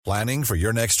Planning for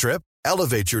your next trip?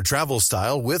 Elevate your travel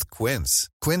style with Quince.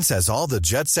 Quince has all the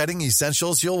jet-setting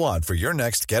essentials you'll want for your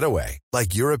next getaway,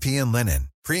 like European linen,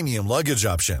 premium luggage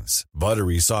options,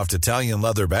 buttery soft Italian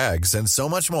leather bags, and so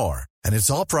much more. And it's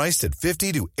all priced at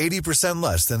 50 to 80%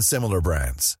 less than similar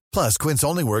brands. Plus, Quince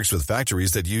only works with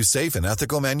factories that use safe and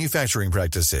ethical manufacturing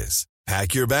practices.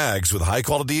 Pack your bags with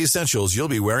high-quality essentials you'll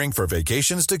be wearing for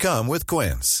vacations to come with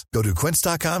Quince. Go to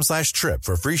quince.com/trip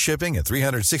for free shipping and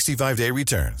 365-day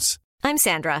returns. I'm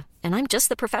Sandra, and I'm just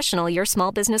the professional your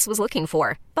small business was looking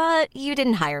for. But you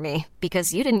didn't hire me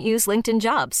because you didn't use LinkedIn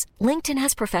Jobs. LinkedIn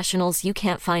has professionals you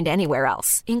can't find anywhere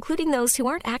else, including those who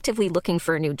aren't actively looking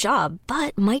for a new job,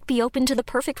 but might be open to the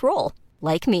perfect role,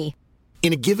 like me.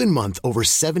 In a given month, over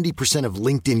 70% of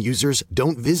LinkedIn users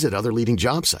don't visit other leading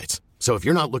job sites. So if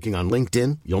you're not looking on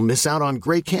LinkedIn, you'll miss out on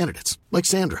great candidates like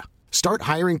Sandra. Start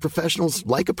hiring professionals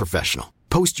like a professional.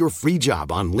 Post your free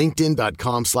job on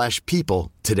linkedin.com/people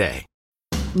today.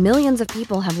 Millions of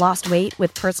people have lost weight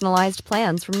with personalized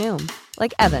plans from Noom.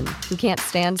 Like Evan, who can't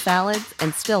stand salads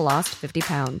and still lost 50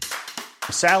 pounds.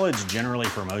 Salads generally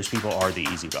for most people are the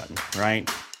easy button, right?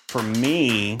 For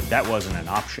me, that wasn't an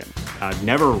option. I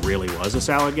never really was a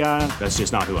salad guy. That's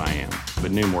just not who I am.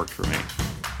 But Noom worked for me.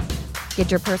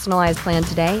 Get your personalized plan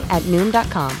today at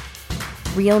Noom.com.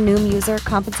 Real Noom user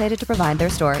compensated to provide their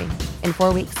story. In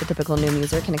 4 weeks, the typical Noom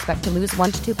user can expect to lose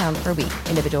 1 to 2 pounds per week.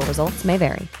 Individual results may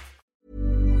vary.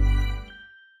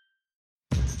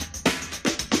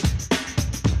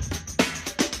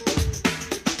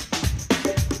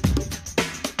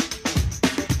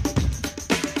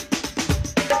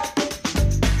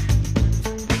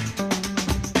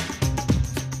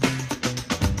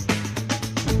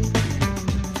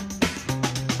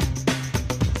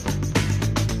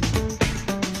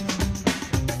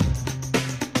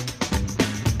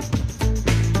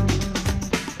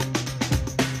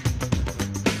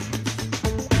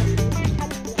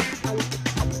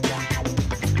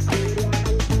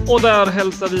 Och där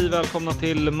hälsar vi välkomna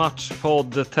till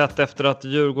Matchpodd tätt efter att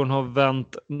Djurgården har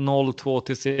vänt 0-2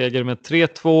 till seger med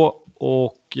 3-2.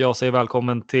 Och jag säger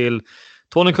välkommen till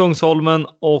Tony Kungsholmen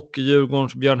och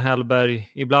Djurgårdens Björn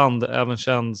Hellberg, ibland även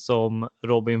känd som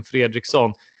Robin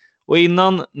Fredriksson. Och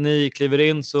innan ni kliver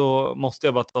in så måste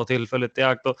jag bara ta tillfället i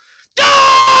akt och...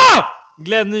 Ja!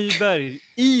 Glenn Nyberg,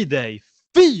 i dig!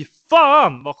 Fy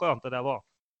fan vad skönt det där var!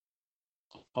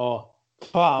 Ja,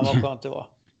 fan vad skönt det var.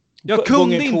 Jag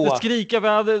kunde inte skrika. Vi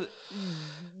hade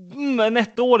en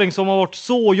ettåring som har varit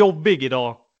så jobbig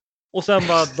idag. Och sen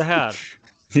bara det här.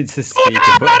 Inte skrika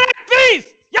på.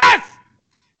 Rättvis! Yes!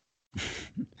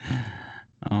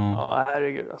 Ja,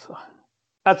 herregud alltså.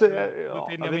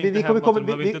 Vi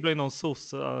kommer inte bli någon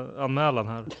SOS-anmälan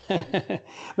här.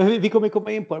 Men vi kommer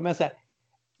komma in på det. Men så här,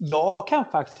 jag kan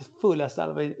faktiskt fullast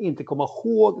inte komma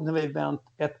ihåg när vi vänt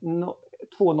ett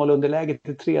 2-0 underläge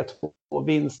till 3-2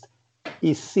 vinst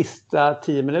i sista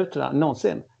 10 minuterna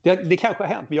någonsin. Det kanske har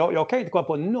hänt, men jag kan inte komma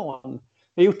på någon.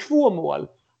 Jag har gjort 2 mål,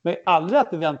 men aldrig att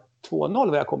vi vänt 2-0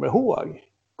 vad jag kommer ihåg.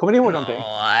 Kommer ni ihåg någonting?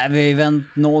 Ja, vi har vänt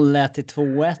 0-1 till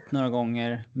 2-1 några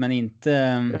gånger, men inte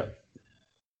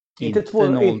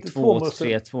 0-2 till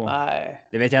 3-2. Nej.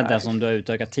 Det vet jag inte ens om du har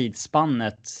utökat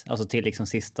tidsspannet, alltså till liksom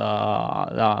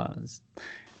sista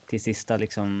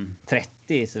liksom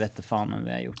 30, så vet jag fan om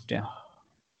vi har gjort det.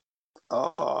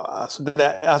 Alltså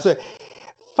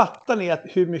fattar ni att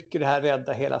hur mycket det här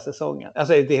räddar hela säsongen?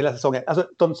 Alltså inte hela säsongen. Alltså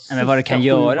men vad det kan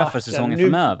göra för säsongen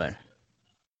framöver.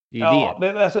 Det är ju det.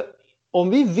 Men alltså, om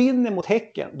vi vinner mot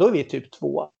Häcken, då är vi typ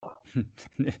 2.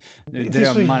 Nu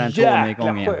drömmar en Tony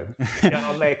igång igen.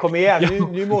 Ja, nej, kom igen.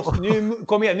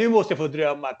 Nu måste jag få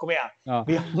drömma. Kom igen. Ja.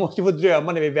 Vi måste få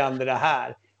drömma när vi vänder det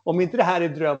här. Om inte det här är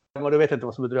drömmar, då vet jag inte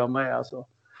vad som är drömmar är alltså.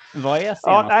 Vad är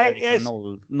senaste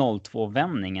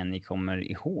 0-2-vändningen ni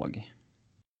kommer ihåg?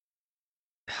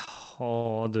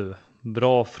 Ja du,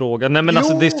 bra fråga. Nej men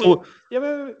alltså det är så... Ja,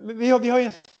 men vi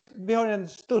har den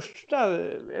största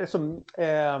som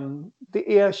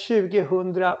det är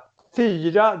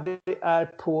 2004, det är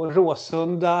på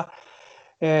Råsunda.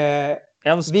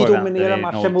 Vi dominerar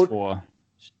matchen mot...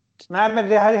 Nej men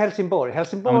det här är Helsingborg.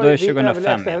 Helsingborg, ja, då är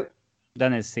 2005.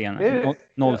 Den är sen.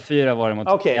 04 var det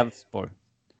mot Elfsborg.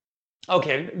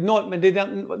 Okej, men det är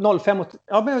den 05 mot...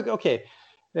 Ja, men okej.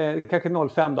 Kanske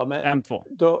 05 då. Men M2.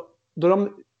 Då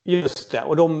de... Just det.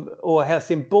 Och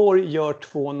Helsingborg gör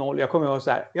 2-0. Jag kommer ihåg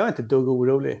så här. Jag är inte dugg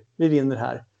orolig. Vi vinner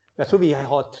här. Jag tror vi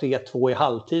har 3-2 i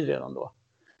halvtid redan då.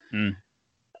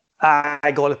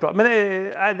 Galet bra. Men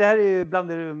det här är ju bland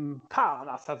det... Fan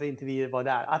alltså att inte vi var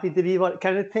där. Att inte vi var...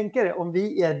 Kan ni tänka er om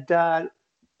vi är där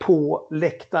på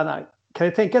läktarna? Kan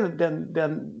ni tänka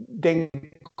den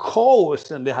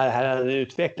kaosen det här hade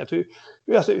utvecklat.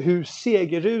 Hur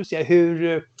segerrusiga,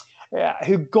 hur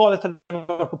galet hade det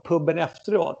varit på puben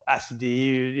efteråt. Alltså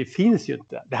det finns ju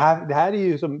inte. Det här är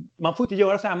ju som, man får inte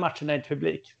göra så här matcher när det inte är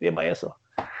publik. Det bara är så.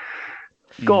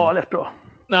 Galet bra.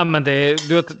 Nej, men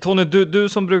du vet, Tony, du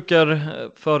som brukar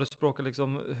förespråka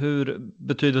liksom hur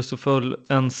betydelsefull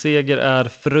en seger är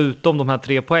förutom de här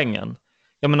 3 poängen.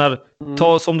 Jag menar,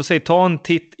 som du säger, ta en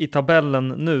titt i tabellen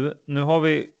nu. Nu har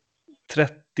vi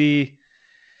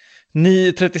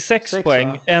 36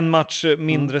 poäng, en match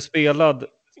mindre spelad.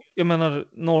 Jag menar,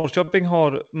 Norrköping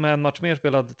har med en match mer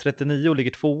spelad 39 och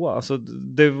ligger 2. Alltså,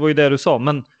 det var ju det du sa,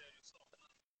 men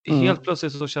helt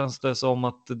plötsligt så känns det som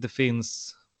att det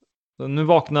finns... Nu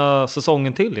vaknar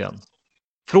säsongen till igen.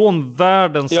 Från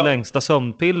världens längsta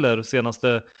sömnpiller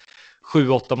senaste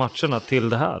 7-8 matcherna till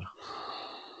det här.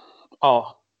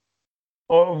 Ja.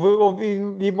 Och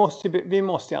vi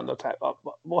måste ändå ta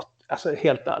alltså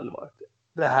helt allvarligt.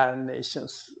 Det här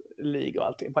Nations League och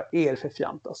allting. Vad är det för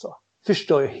fjant alltså?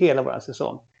 Förstör ju hela vår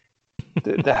säsong.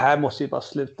 Det här måste ju bara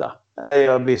sluta.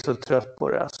 Jag blir så trött på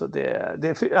det.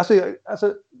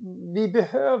 Alltså, vi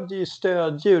behövde ju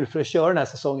stöddjur för att köra den här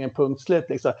säsongen punkt slut.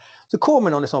 Liksom. Så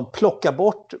kommer någon liksom plocka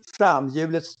bort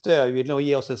framhjulet stöddjur och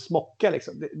ge oss en smocka.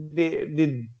 Liksom. Det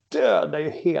dödar ju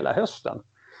hela hösten.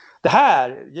 Det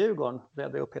här, Djurgården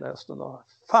räddade upp hela hösten. Då.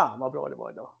 Fan vad bra det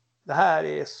var idag. Det här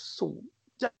är så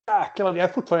jäkla... Jag är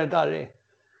fortfarande darrig.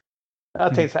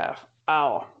 Jag tänkte så här...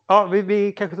 Ja,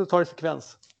 vi kanske tar det i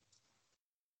sekvens.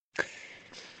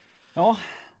 Ja,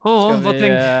 ska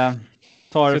vi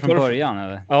ta det från början?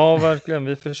 Eller? Ja, verkligen.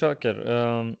 Vi försöker.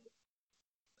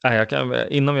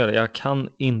 Jag kan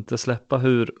inte släppa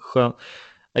hur skön...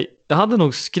 Jag hade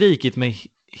nog skrikit mig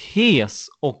hes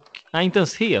och... Nej, inte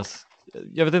ens hes.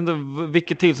 Jag vet inte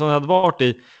vilket tillstånd jag hade varit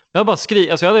i. Jag hade bara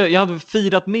skrikit. Alltså jag hade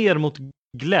firat mer mot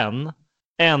Glenn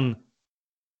än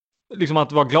liksom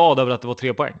att vara glad över att det var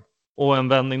 3 poäng. Och en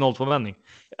vändning, 0-2-vändning.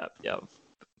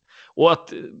 Och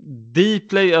att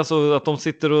Dplay, alltså att de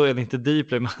sitter och, eller inte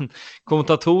Dplay, men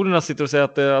kommentatorerna sitter och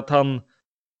säger att han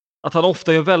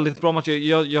ofta gör väldigt bra matcher.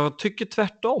 Jag tycker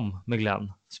tvärtom med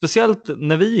Glenn. Speciellt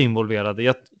när vi är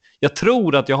involverade. Jag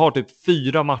tror att jag har typ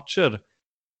 4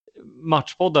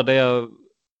 matchpoddar där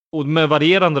och med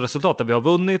varierande resultat. Där vi har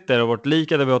vunnit, där det har varit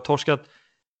lika, där vi har torskat.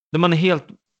 Där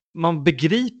man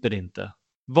begriper inte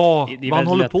vad han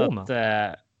håller på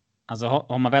med. Alltså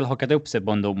har man väl hockat upp sig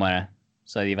på en domare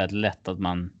så är det väldigt lätt att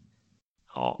man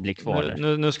blir kvar.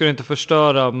 Nu ska du inte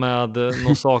förstöra med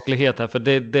någon saklighet här, för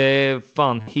det är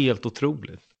fan helt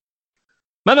otroligt.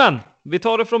 Men vi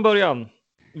tar det från början.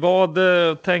 Vad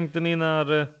tänkte ni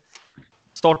när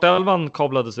startelvan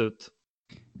kablades ut?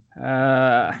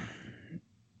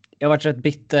 Jag har varit rätt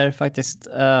bitter faktiskt.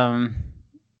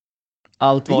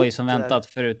 Allt var ju som väntat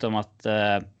förutom att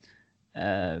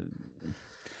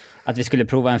vi skulle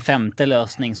prova en 5:e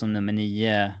lösning som nummer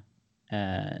 9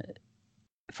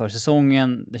 för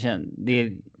säsongen.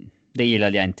 Det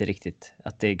gillade jag inte riktigt.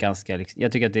 Att det är ganska,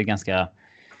 jag tycker att det är ganska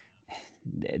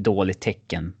dåligt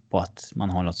tecken på att man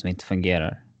har något som inte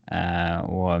fungerar.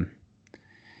 Och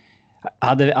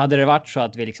hade det varit så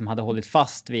att vi liksom hade hållit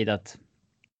fast vid att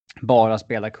bara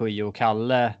spela Kujo och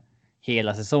Kalle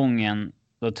hela säsongen,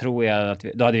 då tror jag att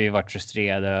då hade vi varit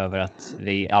frustrerade över att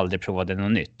vi aldrig provade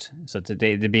något nytt. Så att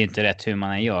det blir inte rätt hur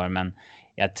man än gör, men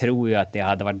jag tror ju att det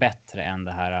hade varit bättre än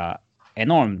det här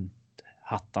enormt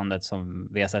hattandet som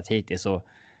vi har sett hittills. Så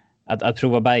att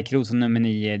prova Bergkrog som nummer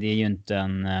 9, det är ju inte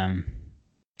en...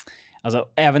 Alltså,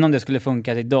 även om det skulle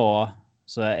funka idag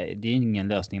så är det ju ingen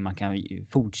lösning man kan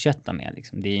fortsätta med.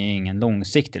 Liksom. Det är ju ingen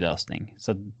långsiktig lösning.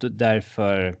 Så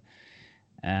därför...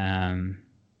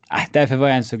 Därför var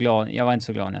jag inte så glad. Jag var inte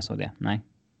så glad när jag såg det. Nej,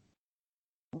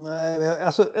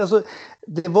 alltså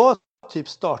det var typ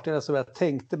starten som jag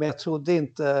tänkte, men jag trodde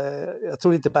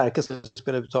inte Berke skulle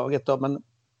spela överhuvudtaget då, men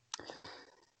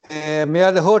jag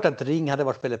hade hört att Ring hade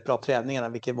varit väldigt bra på träningarna,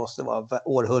 vilket måste vara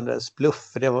århundradets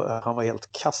bluff, för han var helt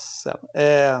kassen.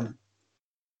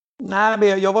 Nej,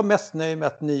 men jag var mest nöjd med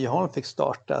att Nyholm fick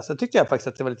starta. Sen tyckte jag faktiskt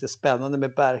att det var lite spännande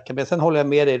med Berke, men sen håller jag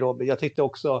med dig, Robin. Jag tyckte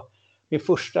också min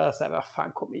första så här, vad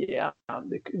fan, kom igen.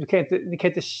 Du kan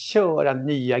inte köra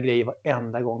nya grejer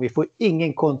varenda gång. Vi får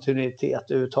ingen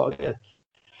kontinuitet överhuvudtaget.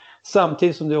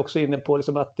 Samtidigt som du också är inne på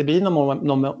liksom, att det blir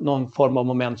någon form av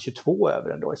moment 22 över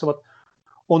den då. Liksom att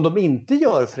om de inte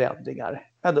gör förändringar,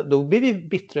 då blir vi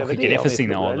bittra över det. Det är för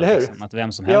signal, liksom, att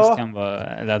vem som helst kan vara,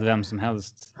 eller att vem som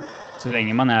helst, så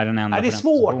länge man är den enda på den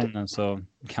positionen så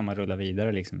kan man rulla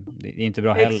vidare. Liksom. Det är inte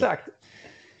bra heller. Exakt.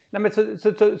 Nej, men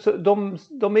så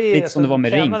de är... Lite som det var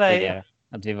med Ring tidigare.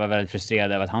 Att vi var väldigt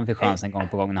frustrerade över att han fick chansen gång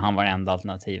på gång när han var det enda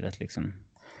alternativet. Liksom.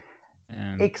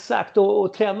 Exakt,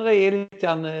 och tränare är lite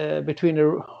grann between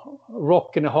a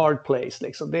rock and a hard place.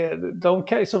 Liksom. De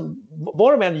kan liksom,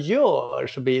 vad de än gör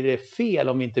så blir det fel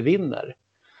om vi inte vinner.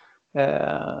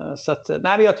 Så att,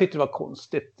 nej, jag tyckte det var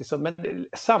konstigt. Liksom. Men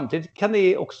samtidigt kan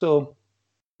det också,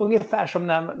 ungefär som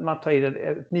när man tar in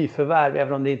ett nyförvärv,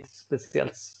 även om det inte är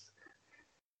speciellt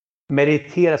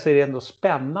meriterar, så är det ändå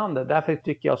spännande. Därför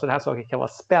tycker jag att sådana här saker kan vara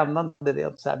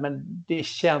spännande. Så här, men det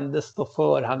kändes på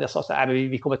förhand. Jag sa så här,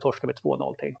 vi kommer torska med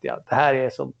 2-0, tänkte jag. Det här är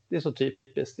så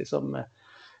typiskt. Det är som,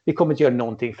 vi kommer inte göra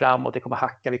någonting framåt. Det kommer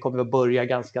hacka. Vi kommer att börja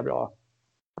ganska bra.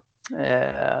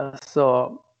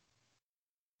 Så...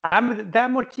 Nej, men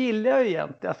däremot gillar jag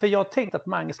egentligen. För jag tänkte att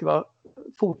Mange skulle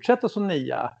fortsätta som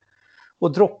nia.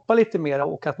 Och droppa lite mer.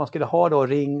 Och att man skulle ha då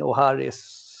Ring och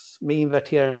Harris med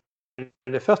inverterade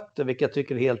fötter, vilket jag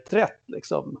tycker är helt rätt,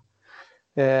 liksom,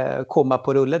 komma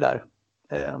på rulle där.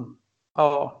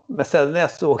 Ja, men sen när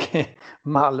jag såg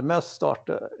Malmö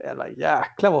starta, eller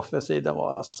jäkla offensiv den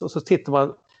var, alltså. Och så tittar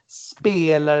man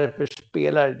spelare för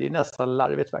spelare, det är nästan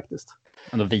larvigt faktiskt.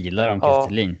 Och då vilar de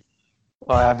Kristelin.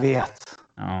 Ja, jag vet.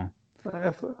 Ja.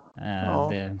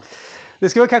 Det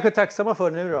ska vi kanske tacksamma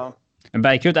för nu då. Men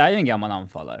Bergkrut är ju en gammal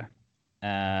anfallare.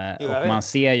 Och man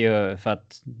ser ju, för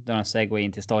att när de går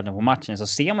in till starten på matchen, så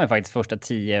ser man ju faktiskt första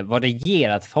 10 vad det ger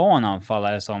att få en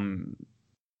anfallare som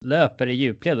löper i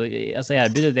djupled och alltså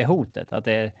erbjuder det hotet. Att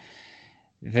det,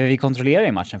 för vi kontrollerar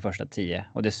i matchen första 10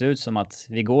 och det ser ut som att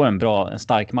vi går en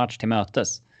stark match till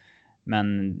mötes.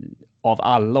 Men av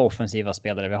alla offensiva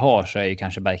spelare vi har så är ju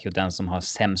kanske Bergkrut den som har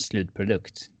sämst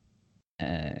slutprodukt.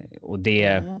 Och det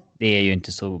är ju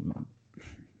inte så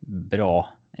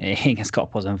bra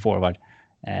egenskap hos en forward.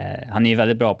 Han är ju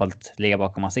väldigt bra på att ligga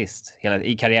bakom assist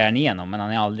i karriären igenom, men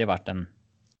han har aldrig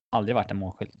varit en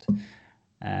målskytt.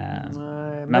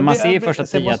 Men man ser i första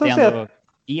 10 att det ändå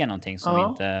är någonting som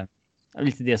inte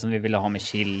lite det som vi ville ha med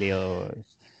Chili och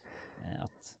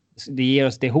att det ger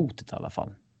oss det hotet i alla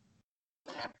fall.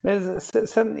 Men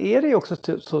sen är det ju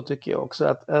också så, tycker jag också,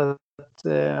 att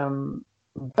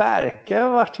Berka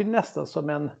har varit ju nästan som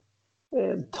en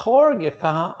target. För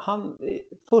han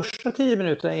första 10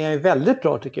 minuterna är ju väldigt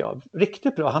bra, tycker jag.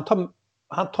 Riktigt bra.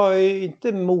 Han tar ju inte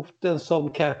emot den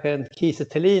som kanske en Kiese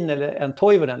Thelin eller en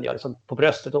Toivonen gör, liksom på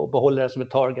bröstet och behåller den som en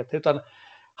target. Utan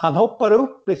han hoppar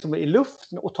upp liksom i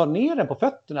luften och tar ner den på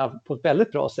fötterna på ett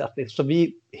väldigt bra sätt. Så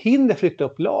vi hinner flytta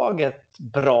upp laget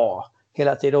bra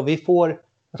hela tiden. Och jag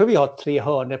tror vi har 3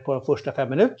 hörnor på de första 5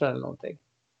 minuterna eller någonting.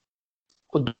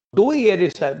 Och då är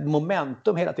det så här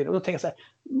momentum hela tiden. Och då tänker jag så här,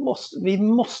 vi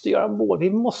måste göra mål. Vi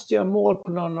måste göra mål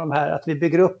på någon av de här, att vi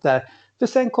bygger upp där. För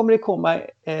sen kommer det komma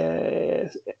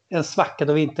en svacka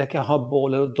då vi inte kan ha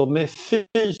bollen. Och de är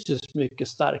fysiskt mycket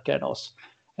starkare än oss.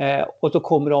 Och då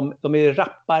kommer de är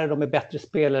rappare, de är bättre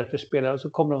spelare för spelare. Och så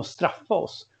kommer de straffa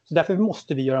oss. Så därför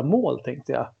måste vi göra mål,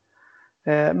 tänkte jag.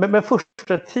 Men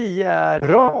första 10 är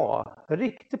bra.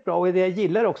 Riktigt bra. Och det jag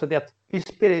gillar också är att vi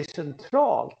spelar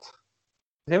centralt.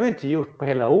 Det har vi inte gjort på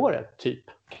hela året, typ.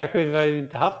 Kanske vi har ju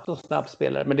inte haft någon snabb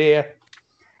spelare. Men det är...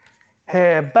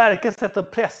 Berkas sätt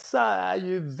att pressa är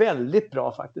ju väldigt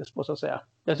bra faktiskt, måste jag säga.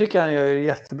 Jag tycker han gör en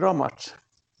jättebra match.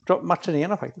 Matchen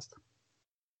igenom faktiskt.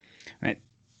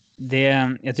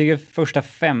 Jag tycker första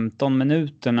 15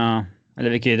 minuterna, eller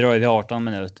vi kan ju dra i 18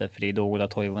 minuter, för det är då Ola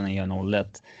Toivonen gör 0-1,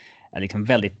 är liksom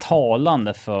väldigt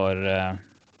talande för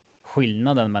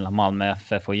skillnaden mellan Malmö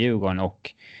FF och Djurgården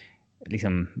och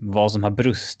liksom vad som har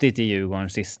brustit i Djurgården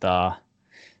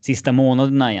sista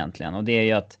månaderna egentligen. Och det är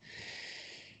ju att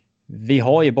vi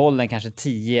har ju bollen kanske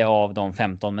 10 av de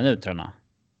 15 minuterna.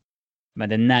 Men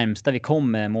det närmsta vi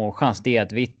kommer målchans, det är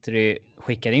att Vittry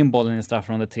skickar in bollen i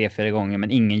straffområdet 3-4 gånger,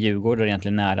 men ingen Djurgårdare är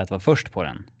egentligen nära att vara först på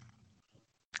den.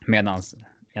 Medan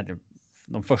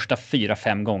de första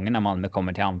 4-5 gångerna Malmö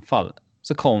kommer till anfall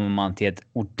så kommer man till ett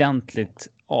ordentligt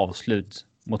avslut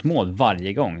mot mål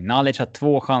varje gång. Nalic har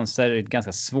 2 chanser i ett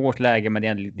ganska svårt läge, men det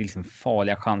är liksom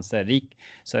farliga chanser.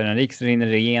 Sören Riks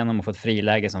rinner igenom och får ett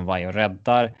friläge som Vaiho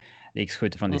räddar. Riks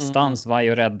skjuter från distans,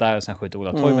 Vaiho räddar, och sen skjuter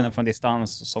Ola Toivonen från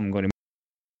distans som går i.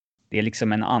 Det är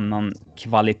liksom en annan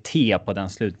kvalitet på den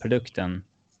slutprodukten.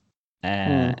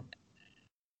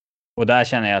 Och där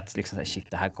känner jag att liksom,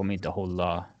 shit, det här kommer inte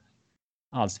hålla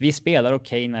alls. Vi spelar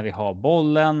okej när vi har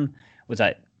bollen. Och så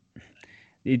här,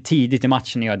 det är tidigt i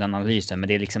matchen att göra den analysen, men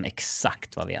det är liksom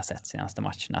exakt vad vi har sett senaste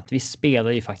matcherna. Att vi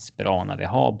spelar ju faktiskt bra när vi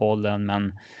har bollen,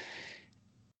 men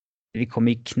vi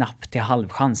kommer ju knappt till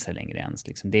halvchanser längre ens.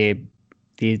 Liksom. Det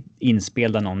är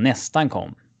inspel där någon nästan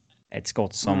kom. Ett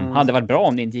skott som hade varit bra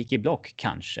om det inte gick i block,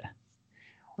 kanske.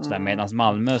 Så där, medans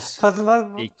Malmös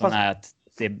är att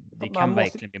det kan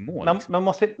verkligen bli mål.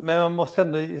 Man måste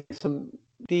ändå liksom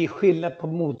det är skillnad på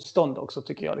motstånd också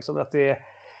tycker jag. Liksom, att det,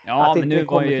 ja, att men nu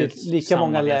var ju lika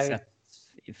många lägen.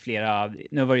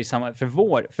 Nu var det ju samma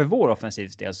för vår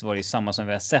offensivs del, så var det ju samma som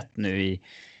vi har sett nu i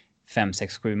 5,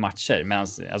 6, 7 matcher. Men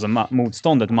alltså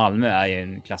motståndet Malmö är ju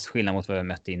en klassskillnad mot vad vi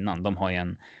mött innan. De har ju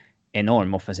en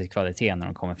enorm offensiv kvalitet när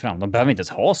de kommer fram. De behöver inte ens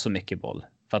ha så mycket boll.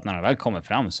 För att när de väl kommer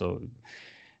fram så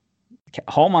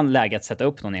har man läge att sätta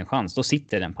upp någon i en chans, då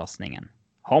sitter den passningen.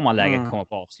 Har man läge att komma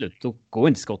på avslut, då går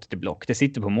inte skottet i block. Det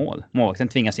sitter på mål. Målvakten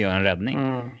tvingas göra en räddning.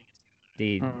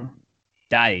 Det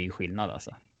är ju skillnad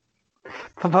alltså.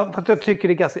 Jag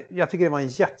tycker det var en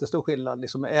jättestor skillnad.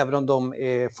 Liksom, även om de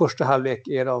är första halvlek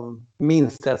är de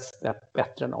minst ett steg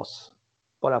bättre än oss.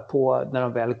 Bara på när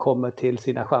de väl kommer till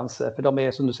sina chanser. För de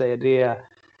är som du säger,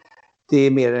 det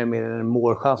är mer eller mindre en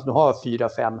målchans. De har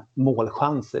 4-5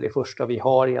 målchanser i första. Vi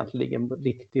har egentligen en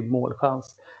riktig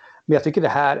målchans. Men jag tycker det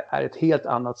här är ett helt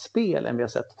annat spel än vi har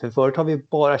sett. För förut har vi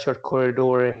bara kört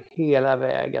korridorer hela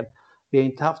vägen. Vi har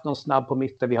inte haft någon snabb på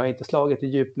mitten. Vi har inte slagit i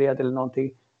djupled eller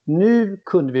någonting. Nu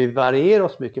kunde vi variera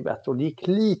oss mycket bättre. Och det gick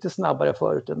lite snabbare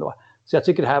förut ändå. Så jag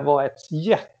tycker det här var ett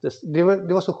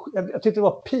jag tyckte det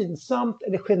var pinsamt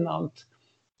eller genant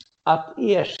att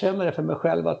erkänna det för mig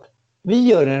själv att vi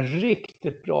gör en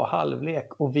riktigt bra halvlek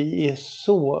och vi är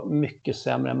så mycket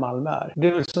sämre än Malmö är. Det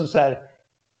är väl som så här,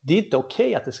 det är inte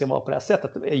okej att det ska vara på det här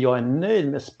sättet. Jag är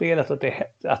nöjd med spelet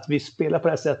att vi spelar på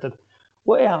det här sättet.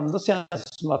 Och ändå känns det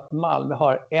som att Malmö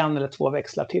har 1 eller 2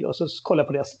 växlar till. Och så kollar jag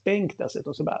på deras bänk dessutom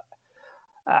och så bara,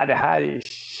 det här är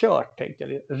kört, tänkte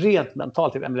jag. Rent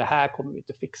mentalt, men det här kommer vi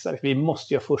inte fixa. Vi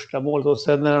måste göra första målet. Och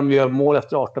sen när de gör mål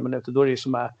efter 18 minuter, då är det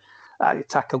som det är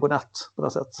tack och godnatt på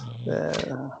något sätt.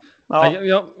 Ja.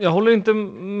 Jag håller inte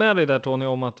med dig där, Tony,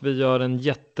 om att vi gör en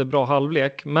jättebra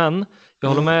halvlek. Men jag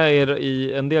håller med er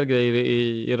i en del grejer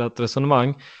i ert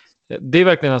resonemang. Det är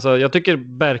verkligen alltså, jag tycker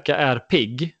Berka är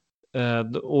pigg.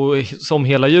 Och som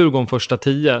hela Djurgården första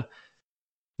 10.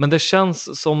 Men det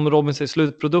känns som Robin säger,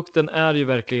 slutprodukten är ju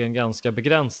verkligen ganska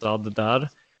begränsad där.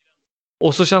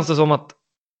 Och så känns det som att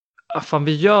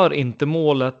vi gör inte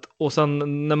målet. Och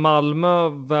sen när Malmö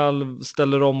väl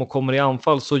ställer om och kommer i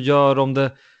anfall så gör de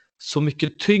det så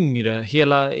mycket tyngre.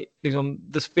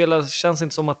 Det känns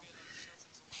inte som att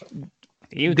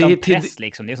det är utan press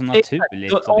liksom. Det är så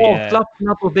naturligt.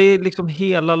 Avslappnat och det är liksom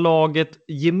hela laget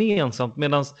gemensamt.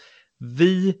 Medan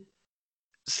vi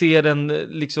ser en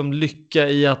liksom lycka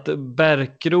i att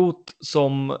Bärkroth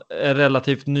som är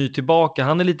relativt ny tillbaka,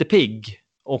 han är lite pigg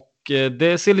och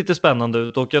det ser lite spännande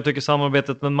ut och jag tycker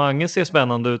samarbetet med Mange ser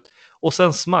spännande ut och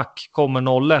sen smack kommer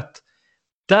 0-1.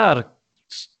 Där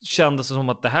kändes det som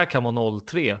att det här kan vara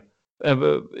 0-3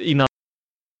 innan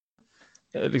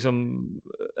liksom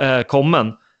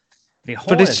kommen. Vi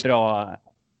har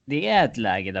det är ett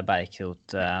läge där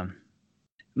Bärkroth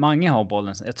Mange har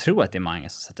bollen, jag tror att det är Mange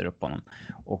som sätter upp honom.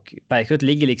 Och Bärkroth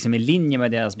ligger liksom i linje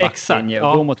med deras backlinje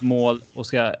och går mot mål och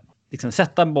ska liksom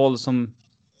sätta en boll som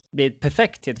blir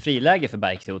perfekt till ett friläge för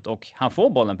Bärkroth. Och han får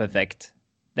bollen perfekt.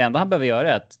 Det enda han behöver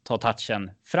göra är att ta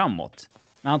touchen framåt.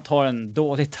 Men han tar en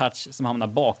dålig touch som hamnar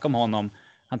bakom honom.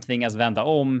 Han tvingas vända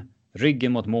om,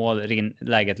 ryggen mot mål,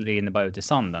 läget rinner bara ut i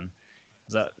sanden.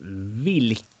 Alltså,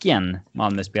 vilken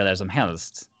Malmö-spelare som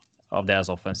helst av deras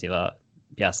offensiva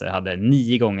pjäser hade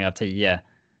 9 gånger av 10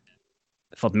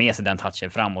 fått med sig den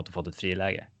touchen framåt och fått ett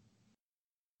friläge.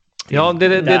 Ja,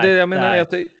 det jag menar.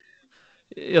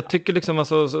 Jag tycker liksom,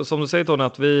 alltså, som du säger Tony,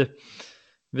 att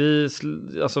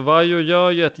alltså Vaiho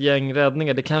gör ju ett gäng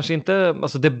räddningar. Det kanske inte,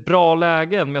 alltså det är bra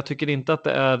lägen, men jag tycker inte att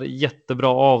det är jättebra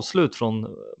avslut från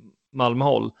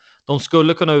Malmöhåll. De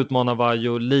skulle kunna utmana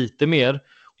Vaiho lite mer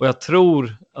och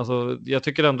jag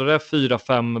tycker ändå det är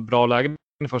 4-5 bra lägen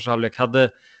i första halvlek.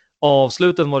 Hade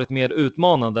avsluten varit mer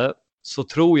utmanande så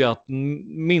tror jag att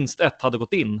minst ett hade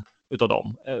gått in utav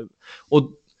dem.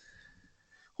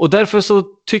 Och därför så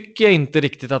tycker jag inte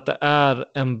riktigt att det är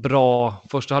en bra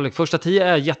första halvlek. Första 10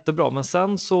 är jättebra, men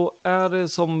sen så är det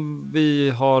som vi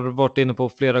har varit inne på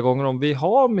flera gånger om. Vi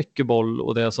har mycket boll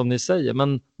och det som ni säger,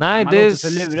 men nej, man låter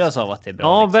sig luras av att det är bra.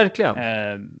 Ja, liksom. Verkligen.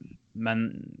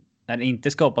 Men när det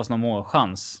inte skapas någon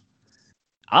målchans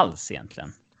alls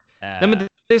egentligen. Nej, men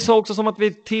det är så också som att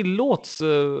vi tillåts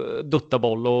dutta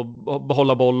boll och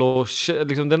behålla boll och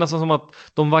liksom, det är nästan som att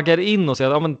de vaggar in och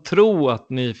säger att tro att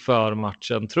ni för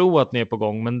matchen, tro att ni är på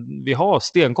gång, men vi har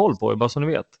stenkoll på er, bara så ni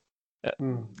vet.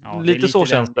 Ja, lite så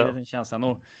känns det.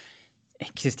 Och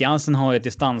Christiansen har ju ett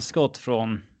distansskott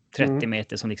från 30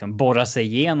 meter som liksom borrar sig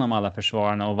igenom alla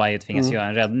försvararna och Vaiho tvingas göra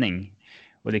en räddning.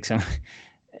 Och liksom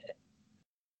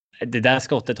det där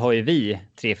skottet har ju vi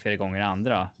 3-4 gånger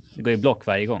andra. Det går ju block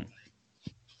varje gång.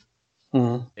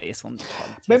 Det är sånt.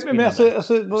 Men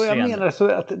alltså, vad jag menar så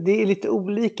att det är lite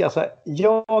olika. Alltså,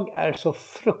 jag är så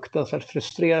fruktansvärt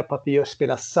frustrerad på att vi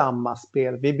spelar samma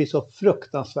spel. Vi blir så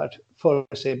fruktansvärt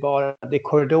förutsägbara. Det är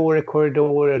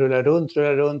korridorer, rullar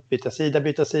runt,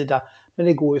 byta sida. Men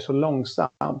det går ju så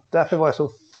långsamt. Därför var jag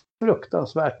så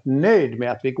fruktansvärt nöjd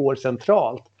med att vi går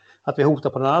centralt. Att vi hotar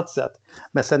på något annat sätt.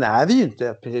 Men sen är vi ju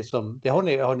inte, precis som, det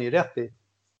har ni rätt i.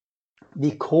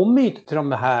 Vi kommer ju inte till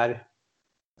de här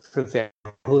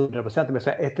 100%, men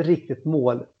ett riktigt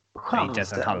mål. Inte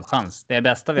ens en halvchans. Det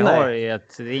bästa vi har är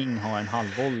att Ring har en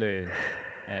halvvolley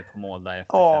på mål där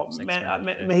efter ja,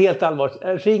 men helt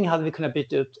allvarligt. Ring hade vi kunnat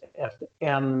byta ut efter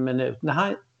 1 minut. När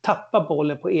han tappar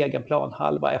bollen på egen plan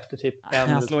halva efter typ 1 eller 2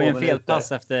 minuter. Han slår ju en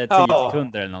felpass efter 10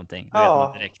 sekunder eller någonting.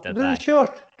 Ja,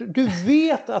 du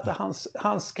vet att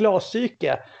hans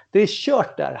glaspsyke, det är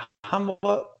kört där. Han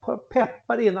var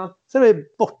peppad innan, sen är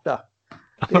det borta.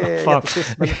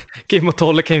 Kim och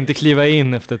Tolle kan ju inte kliva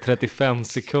in efter 35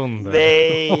 sekunder.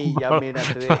 Nej, jag menar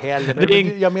inte det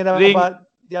heller.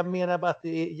 Jag menar bara att det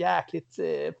är jäkligt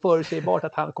förutsägbart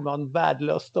att han kommer att ha en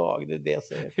värdelös dag.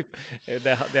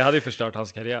 Det hade ju förstört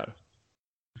hans karriär.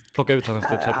 Plocka ut honom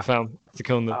efter 35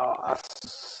 sekunder. Ja,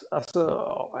 alltså,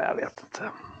 jag vet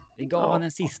inte. Vi gav honom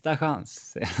en sista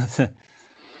chans.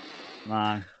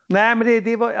 Nej, men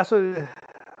det var alltså...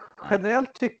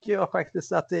 Generellt tycker jag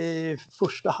faktiskt att i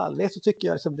första halvlek så tycker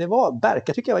jag liksom, det var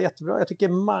Berka tycker jag var jättebra. Jag tycker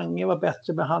Mange var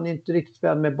bättre, men han är inte riktigt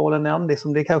vän med bollen än.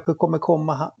 Liksom, det kanske kommer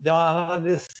komma. Han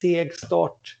hade seg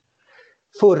start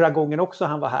förra gången också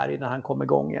han var här innan han kom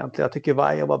igång egentligen. Jag tycker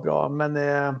Vaja var bra, men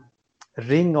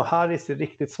Ring och Harris är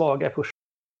riktigt svaga i första.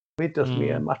 Inte ens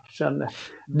med i matchen.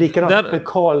 Likadant med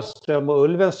Karlström och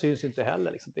Ulven syns inte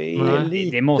heller. Liksom. Det är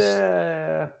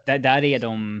lite... Där är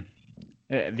de...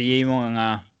 Vi är ju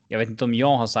många... Jag vet inte om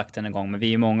jag har sagt det en gång, men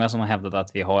vi är många som har hävdat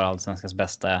att vi har allsvenskans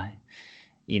bästa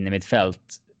inne i mitt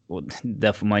fält. Och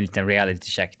där får man en liten reality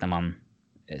check när man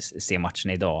ser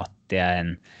matchen idag. Det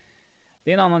är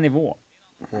en annan nivå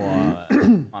på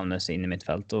Malmös inne i mitt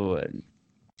fält. Och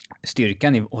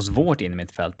styrkan hos vårt inne i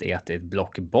mitt fält är att det är ett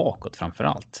block bakåt framför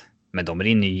allt. Men de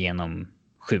rinner ju igenom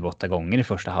 7-8 gånger i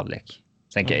första halvlek.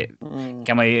 Sen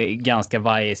kan man ju ganska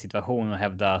varje situation och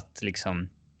hävda att liksom...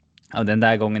 Ja, den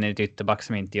där gången är det ett ytterback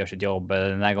som inte gör sitt jobb. Eller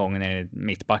den där gången är det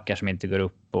mittbackar som inte går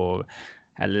upp.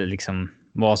 Eller liksom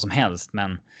vad som helst.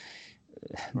 Men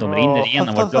de rinner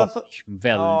igenom vårt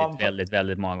block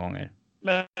väldigt många gånger.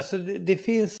 Men alltså, det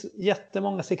finns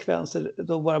jättemånga sekvenser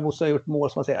då våra motståndare har gjort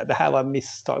mål som man säger det här var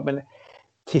misstag. Men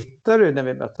tittar du när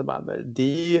vi möter Malmö,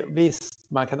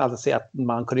 visst man kan alltid säga att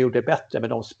man kunde gjort det bättre, men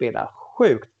de spelar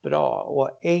sjukt bra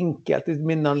och enkelt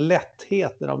med någon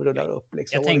lätthet när de rullar upp.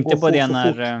 Liksom. Jag tänkte på det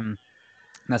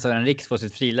när Sören Riks får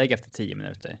sitt frilägg efter 10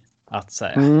 minuter. Att så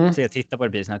jag tittar på det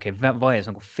blir så okej, vad är det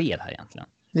som går fel här egentligen?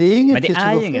 Det är inget men det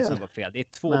är ju inget som går fel. Det är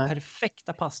 2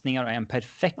 perfekta passningar och en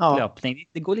perfekt löpning.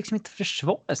 Det går liksom inte att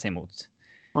försvara sig mot.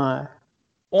 Nej.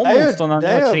 Om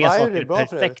motståndaren har 3 saker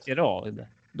perfekt i rad,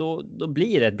 då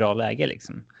blir det ett bra läge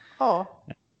liksom. Ja.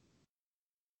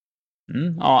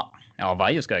 Ja,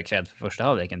 Vajo ska ha cred för första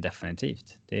halvleken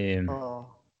definitivt.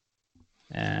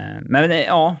 Men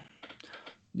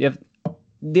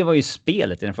det var ju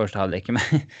spelet i den första halvleken.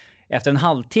 Men efter en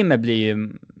halvtimme blir ju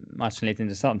matchen lite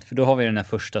intressant. För då har vi den här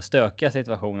första stökiga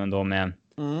situationen då med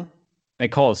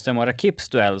Karlström och Rakips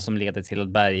duell som leder till att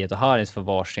Berget och Harris får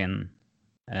varsin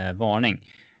varning.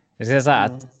 Jag ska säga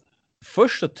att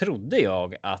först så trodde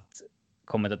jag att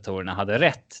kommentatorerna hade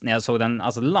rätt när jag såg den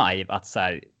alltså live att så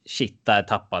här shit, där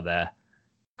tappade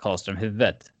Karlström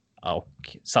huvudet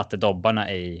och satte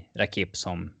dobbarna i Rakip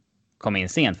som kom in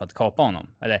sent för att kapa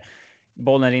honom. Eller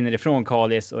bollen rinner ifrån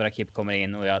Kalis och Rakip kommer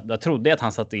in och jag trodde att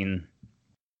han satte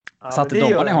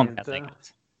dobbarna i honom helt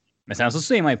enkelt. Men sen så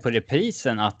ser man ju på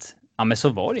reprisen att men så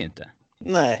var det ju inte.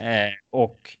 Nej.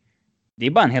 Och det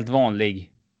är bara en helt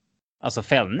vanlig alltså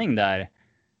fällning där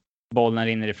bollen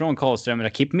rinner ifrån Karlström.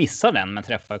 Rakip missar den men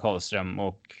träffar Karlström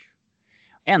och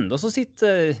ändå så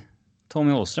sitter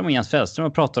Tommy Åström och Jens Fällström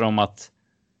och pratar om att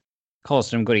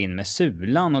Karlström går in med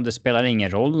sulan och det spelar ingen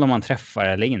roll om man träffar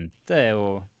eller inte.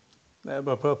 Och... Jag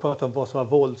bara prata om vad som var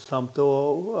våldsamt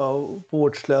och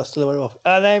vårdslöst eller vad det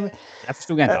var. Nej. Jag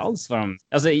förstod inte alls vad de...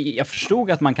 Alltså, jag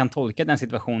förstod att man kan tolka den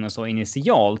situationen så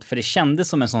initialt för det kändes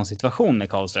som en sån situation med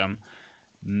Karlström.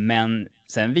 Men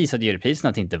sen visade ju reprisen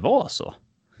att det inte var så.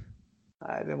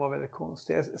 Nej, det var väldigt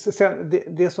konstigt. Sen,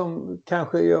 det som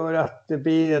kanske gör att det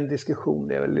blir en diskussion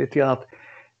det är väl lite grann att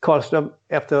Karlström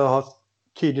efter att ha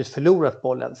tydligt förlorat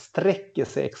bollen sträcker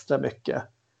sig extra mycket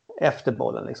efter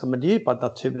bollen. Liksom. Men det är ju bara ett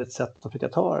naturligt sätt att försöka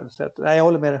ta den. Så att, nej, jag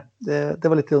håller med det. Det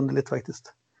var lite underligt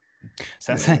faktiskt.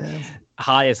 Sen,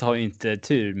 Harris har ju inte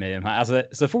tur med de här. Alltså,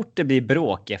 så fort det blir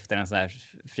bråk efter en så här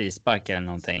frispark eller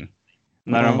någonting.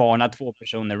 När de varnar 2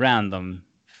 personer random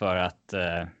för att...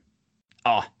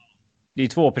 det är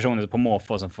 2 personer på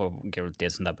måfå som får gult i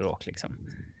ett sånt där bråk liksom.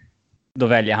 Då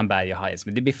väljer han Berg och Harris.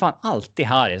 Men det blir fan alltid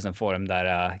Harris som får de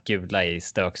där gula i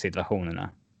stöksituationerna.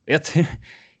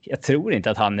 Jag tror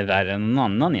inte att han är värre än någon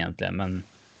annan egentligen. Men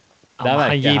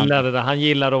han gillar det där. Han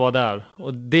gillar att vara där.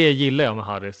 Och det gillar jag med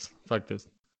Harris faktiskt.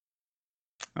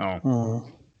 Ja.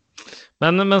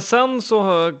 Men sen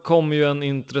så kommer ju en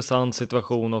intressant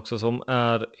situation också som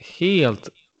är helt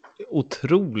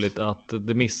otroligt att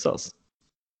det missas.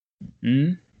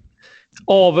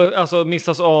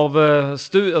 Missas av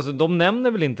alltså de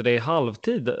nämner väl inte det i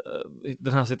halvtid,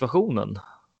 den här situationen.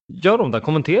 Gör de det?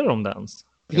 Kommenterar de det ens?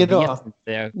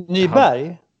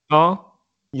 Nyberg? Ja.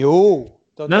 Jo.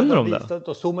 Nämner de det?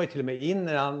 Då zoomar ju till och med in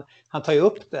när han tar ju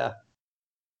upp det.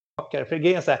 För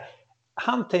grejen är så här,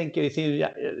 han tänker i sin,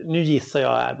 nu gissar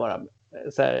jag är bara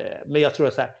så här, men jag tror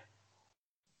att så här,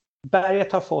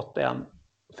 Berget har fått en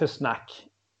för snack.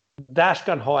 Där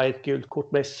ska han ha ett gult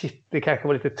kort, men shit, det kanske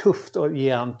var lite tufft att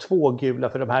ge han 2 gula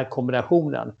för de här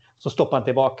kombinationen. Så stoppar han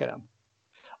tillbaka den.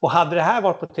 Och hade det här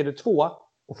varit på Tele2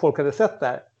 och folk hade sett det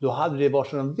här, då hade det varit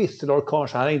som en visselorkan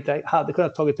så han inte hade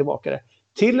kunnat tagit tillbaka det.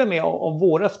 Till och med om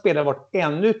våra spelare varit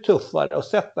ännu tuffare och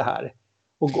sett det här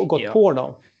och gått på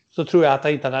dem, så tror jag att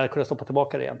han inte hade kunnat stoppa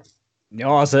tillbaka det igen.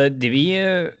 Ja, alltså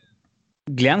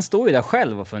Glenn står ju där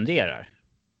själv och funderar.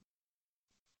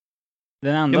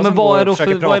 Men vad är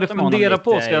det fundera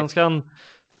på? Ska han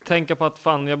tänka på att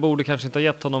fan, jag borde kanske inte ha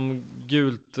gett honom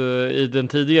gult i den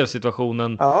tidigare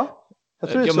situationen? Ja, jag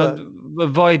tror det.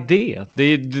 Men vad är det?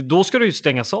 Då ska det ju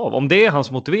stängas av. Om det är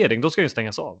hans motivering, då ska det ju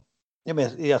stängas av. Ja,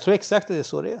 men jag tror exakt att det är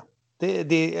så det är. Jag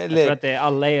tror att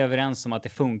alla är överens om att det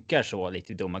funkar så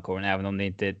lite i domarkåren, även om det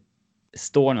inte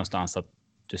står någonstans att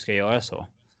du ska göra så.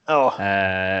 Ja.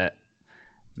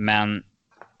 Men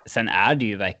sen är det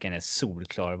ju verkligen en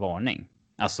solklar varning.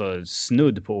 Alltså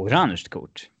snudd på orange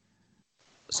kort.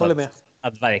 Så håller med.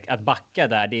 Att backa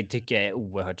där, det tycker jag är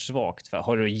oerhört svagt. För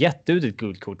har du gett ut ett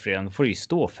gult kort redan, får du ju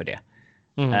stå för det.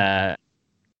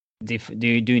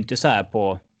 Du är inte så här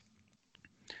på...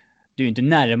 Du är inte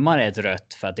närmare ett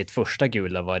rött för att ditt första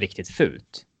gula var riktigt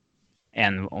fult.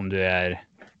 Än om du är...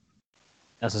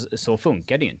 Alltså så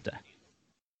funkar det ju inte.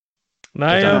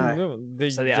 Nej, det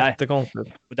är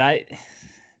jättekonstigt.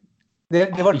 Det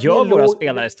gör våra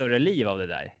spelare större liv av det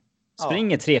där.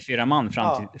 Springer 3-4 man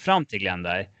fram till Glenn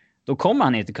där, då kommer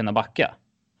han inte kunna backa.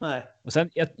 Nej. Och sen,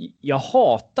 jag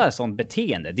hatar sånt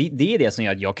beteende. Det är det som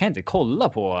gör att jag kan inte kolla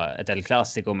på ett El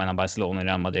Clasico mellan Barcelona och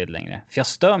Real Madrid längre. För jag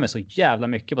stör mig så jävla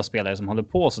mycket på spelare som håller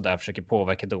på så där, försöker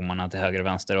påverka domarna till höger och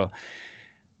vänster.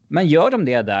 Men gör de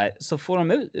det där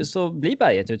så blir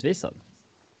Berget utvisad.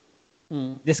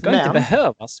 Det ska inte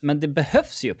behövas, men det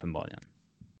behövs ju uppenbarligen.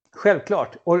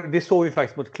 Självklart. Och det såg vi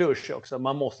faktiskt mot Cluj också.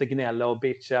 Man måste gnälla och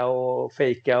bitcha och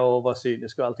fejka och vara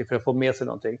cynisk och allting för att få med sig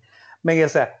någonting. Men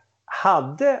jag säger,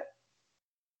 hade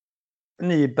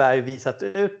Nyberg visat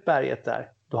ut Berget där,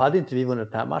 då hade inte vi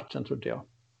vunnit den här matchen, trodde jag.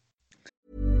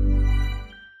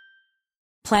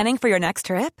 Planning for your next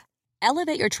trip?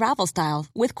 Elevate your travel style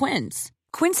with Quince.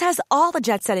 Quince has all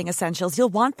the jet-setting essentials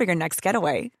you'll want for your next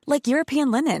getaway, like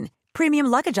European linen,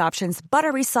 premium luggage options,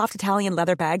 buttery soft Italian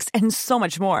leather bags, and so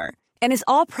much more. And is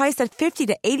all priced at 50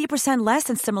 to 80% less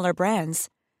than similar brands.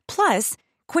 Plus,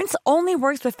 Quince only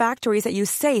works with factories that use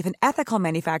safe and ethical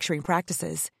manufacturing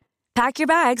practices. Pack your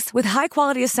bags with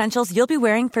high-quality essentials you'll be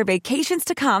wearing for vacations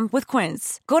to come with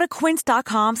Quince. Go to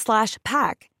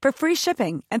quince.com/pack for free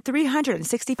shipping and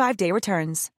 365-day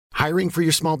returns. Hiring for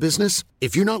your small business?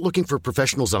 If you're not looking for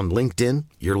professionals on LinkedIn,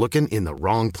 you're looking in the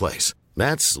wrong place.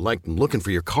 That's like looking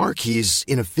for your car keys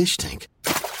in a fish tank.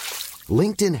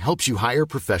 LinkedIn helps you hire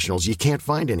professionals you can't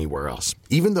find anywhere else,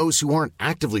 even those who aren't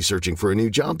actively searching for a new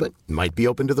job but might be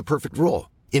open to the perfect role.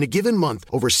 In a given month,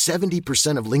 over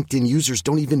 70% of LinkedIn users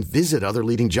don't even visit other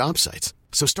leading job sites.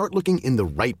 So start looking in the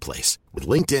right place. With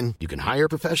LinkedIn, you can hire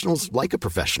professionals like a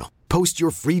professional. Post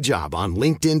your free job on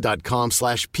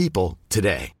linkedin.com/people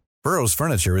today. Burrow's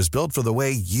furniture is built for the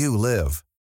way you live.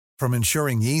 From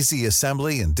ensuring easy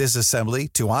assembly and disassembly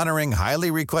to honoring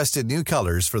highly requested new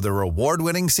colors for their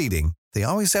award-winning seating, they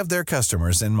always have their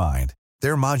customers in mind.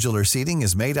 Their modular seating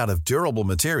is made out of durable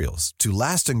materials to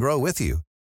last and grow with you.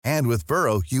 And with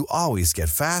Burrow, you always get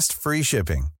fast, free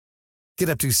shipping. Get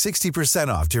up to 60%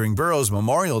 off during Burrow's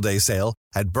Memorial Day sale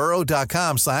at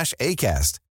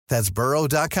burrow.com/ACAST. That's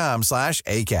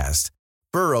burrow.com/ACAST.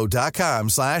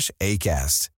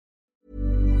 burrow.com/ACAST.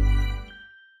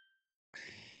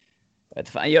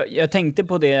 Jag tänkte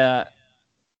på det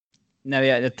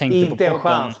jag tänkte inte på en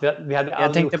chans. Vi hade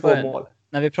aldrig gjort 2 mål.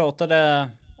 När vi pratade...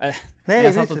 Nej,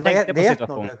 jag satt och tänkte på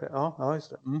situationen. Ja, just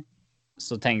det.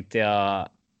 Så tänkte jag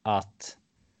att...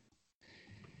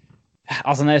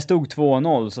 Alltså när det stod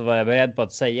 2-0 så var jag beredd på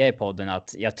att säga i podden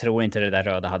att jag tror inte det där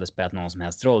röda hade spelat någon som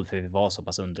helst roll, för vi var så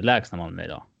pass underlägsna Malmö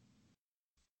idag.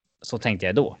 Så tänkte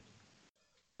jag då.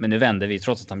 Men nu vände vi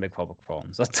trots att han blev kvar på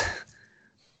plan. Så att...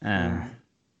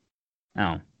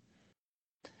 ja.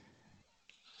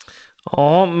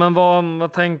 Ja, men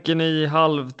vad tänker ni i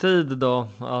halvtid då?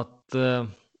 Att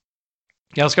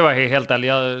jag ska vara helt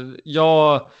ärlig.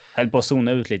 Jag höll på att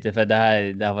zona ut lite, för det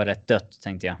här var rätt dött,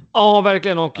 tänkte jag. Ja,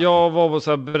 verkligen. Och jag var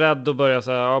så här beredd att börja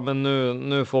säga, ja men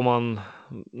nu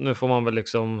får man väl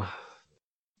liksom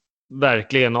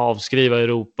verkligen avskriva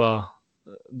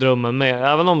Europa-drömmen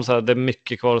med. Även om så här, det är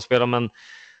mycket kvar att spela, men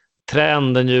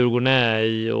trenden Djurgården är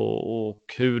i och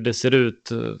hur det ser ut,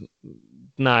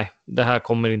 nej, det här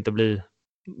kommer inte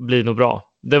bli något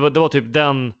bra. Det var typ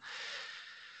den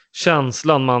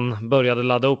känslan man började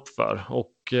ladda upp för.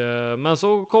 Men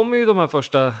så kommer ju de här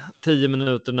första 10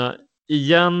 minuterna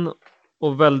igen,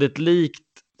 och väldigt likt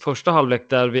första halvlek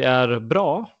där vi är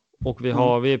bra och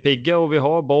vi är pigga och vi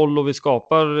har boll och vi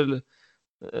skapar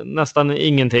nästan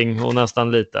ingenting och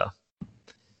nästan lite.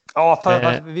 Ja,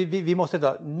 vi måste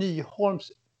ta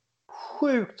Nyholms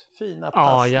sjukt fina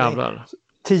passning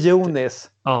till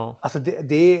Jonis. Ja. Alltså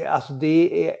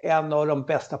det är en av de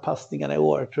bästa passningarna i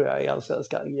år, tror jag, i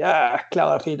Allsvenskan. Jäklar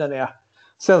vad fin den är.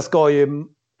 Sen ska ju,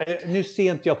 nu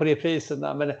ser inte jag på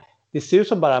repriserna, men det ser ut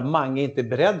som bara Mange inte är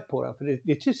beredd på den. För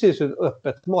det ser ut som ett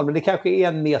öppet mål, men det kanske är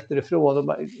 1 meter ifrån. Och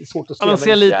det är svårt att se. Ja, den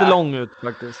ser lite lång ut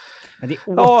faktiskt. Men det är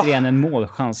återigen en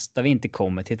målchans där vi inte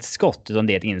kommer till ett skott, utan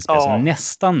det är ett inspel som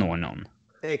nästan når någon.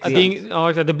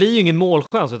 Det blir ju ingen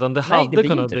målchans, utan det hade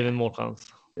kunnat bli en målchans.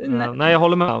 Nej, jag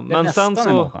håller med. Men sen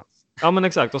så... Ja, men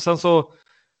exakt. Och sen så...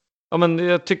 Ja, men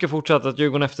jag tycker fortsatt att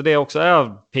Djurgården efter det också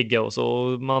är pigga och så.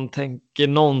 Och man tänker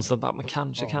någonstans bara, men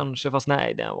kanske, fast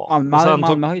nej, det var...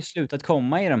 Malmö har ju slutat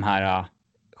komma i de här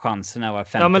chanserna var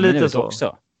 50 minuter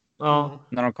också. Ja.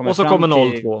 När de kommer och så fram kommer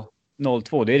 0-2.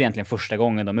 0-2, det är egentligen första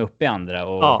gången de är uppe i andra.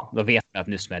 Och då vet man att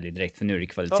nu smäller det direkt, för nu är det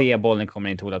kvalitet. Bollen kommer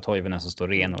in till Ola Toivonen som står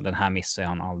ren, och den här missar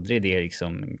han aldrig. Det är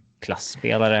liksom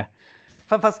klassspelare.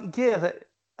 Fast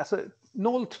alltså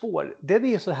 0-2, det är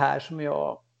ju så här som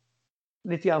jag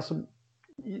lite grann som,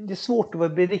 det är svårt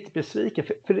att bli riktigt besviken,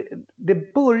 för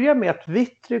det börjar med att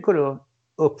Vittry går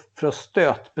upp för att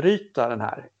stötbryta den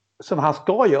här, som han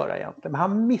ska göra egentligen, men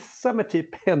han missar med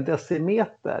typ 1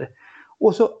 decimeter,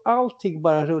 och så allting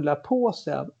bara rullar på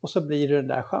sen, och så blir det den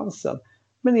där chansen.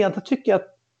 Men egentligen tycker jag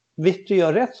att Vittry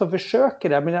gör rätt som försöker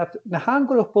där, men att när han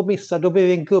går upp och missar, då blir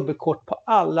det en gubbekort på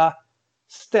alla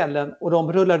ställen, och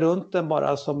de rullar runt den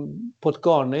bara som på ett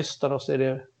garnnystan, och så är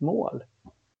det mål.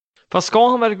 Fast ska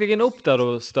han verkligen upp där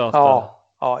och stöta?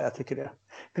 Ja, jag tycker det.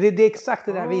 För det är exakt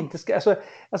det där vi inte ska...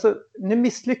 Alltså, nu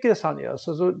misslyckades han ju,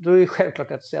 så då är det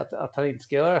självklart att säga att han inte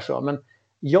ska göra så. Men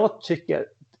jag tycker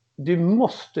du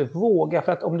måste våga,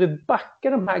 för att om du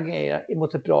backar de här grejerna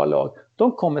mot ett bra lag,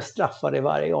 de kommer straffa dig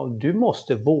varje gång. Du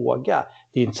måste våga.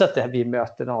 Det är inte så att vi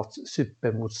möter något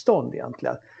supermotstånd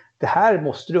egentligen. Det här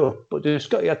måste du upp. Och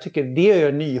jag tycker det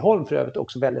gör Nyholm för övrigt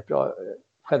också väldigt bra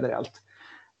generellt.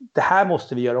 Det här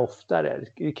måste vi göra oftare.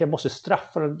 Vi måste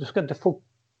straffa dem. Du ska inte få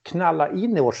knalla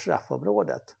in i vårt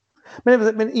straffområdet.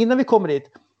 Men innan vi kommer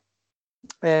dit,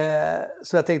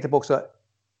 så jag tänkte på också,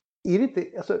 är det inte,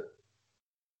 alltså,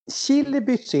 Chile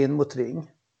byts in mot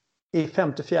Ring i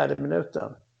 54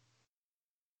 minuten.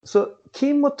 Så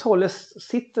Kim och Tolle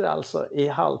sitter alltså i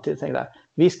halvtid och tänker,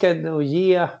 vi ska nog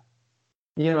ge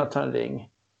Jonathan Ring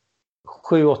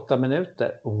 7-8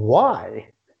 minuter. Why?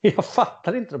 Jag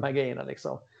fattar inte de här grejerna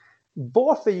liksom.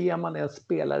 Varför ger man en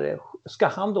spelare, ska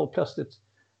han då plötsligt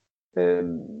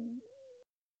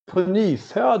på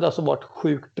nyfödda som varit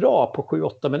sjukt bra på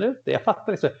 7-8 minuter? Jag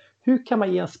fattar liksom, hur kan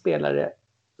man ge en spelare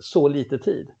så lite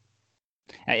tid?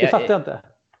 Det fattar jag inte.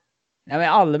 Ja, men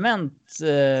allmänt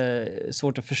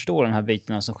svårt att förstå den här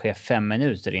biten som sker 5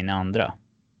 minuter in i andra.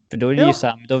 För då är det ju så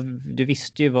här, du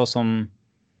visste ju vad som...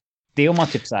 Det är om man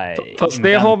typ så här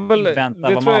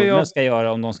inväntar vad Malmö ska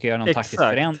göra, om de ska göra någon taktisk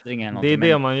förändring eller något. Det är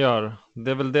det man gör.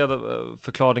 Det är väl det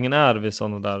förklaringen är vid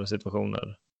sådana där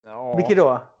situationer. Ja. Vilket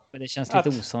då? Men det känns lite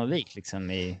osannolikt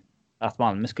liksom i att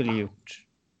Malmö skulle gjort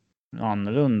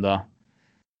annorlunda.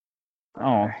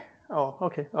 Ja. Ja,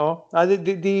 okej. Ja,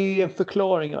 det är en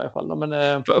förklaring i alla fall.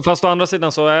 Men, fast å andra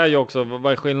sidan så är ju också,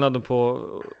 vad är skillnaden på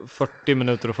 40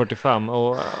 minuter och 45?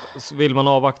 Och vill man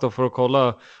avvakta för att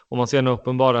kolla om man ser några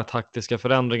uppenbara taktiska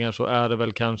förändringar, så är det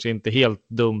väl kanske inte helt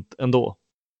dumt ändå.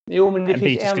 Jo, men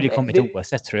det skulle ju kommit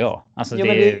oavsett, tror jag. Alltså,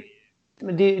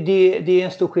 Men det är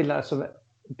en stor skillnad. Så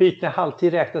byta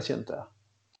halvtid räknas ju inte.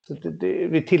 Så det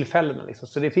vid tillfällena liksom.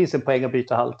 Så det finns en poäng att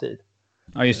byta halvtid.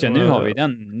 Ja just det, nu har vi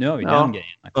den grejen.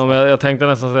 Ja, men jag tänkte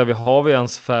nästan säga, har vi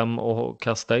ens 5 att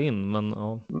kasta in?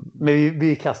 Men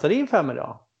vi kastade in 5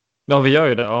 idag. Ja, vi gör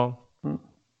ju det, ja.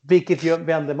 Vilket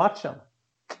vänder matchen.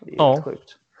 Det är helt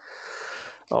sjukt.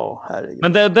 Ja, herregud.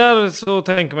 Men där så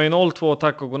tänker man ju 0-2,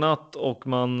 tack och godnatt. Och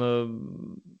man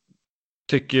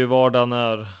tycker ju vardagen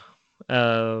är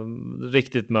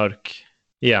riktigt mörk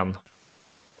igen.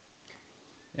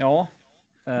 Ja.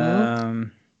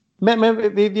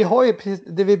 Men vi har ju precis,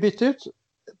 det vi bytt ut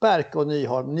Berk och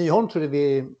Nyholm. Nyholm trodde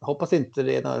vi, hoppas inte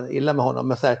det är något illa med honom.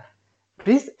 Men så här,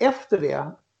 precis efter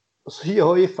det så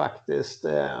gör ju faktiskt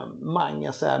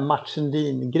Mange så här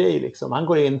matchen-din-grej liksom. Han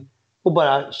går in och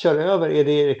bara kör över. Är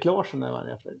det Erik Larsson när man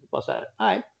är bara så här,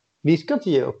 nej, vi ska inte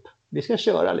ge upp. Vi ska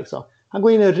köra liksom. Han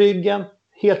går in i ryggen,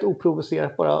 helt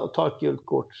oprovocerat bara och tar ett gult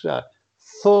kort så här,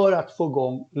 för att få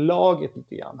igång laget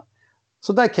lite grann.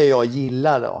 Så där kan jag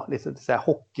gilla då, lite så här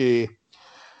hockey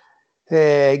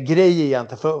grej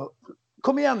egentligen. För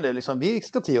kom igen nu, liksom, vi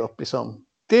ska inte ge upp liksom.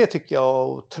 Det tycker jag är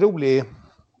otroligt.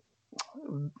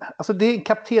 Alltså det är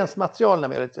kaptensmaterial när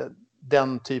vi gör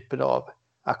den typen av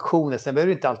aktioner. Sen behöver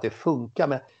det inte alltid funka,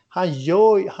 men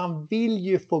han vill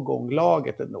ju få igång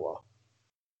laget ändå.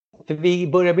 För vi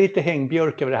börjar bli lite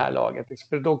hängbjörk över det här laget. Liksom,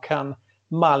 för då kan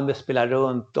Malmö spela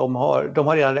runt. De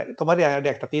har redan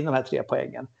räknat in de här 3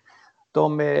 poängen.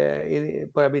 De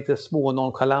börjar bli lite små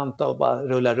nonchalanta och bara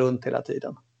rulla runt hela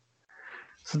tiden.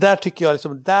 Så där tycker jag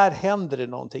liksom, där händer det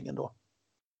någonting ändå.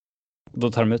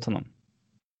 Då tar de ut honom.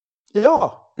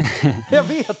 Ja, jag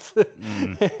vet.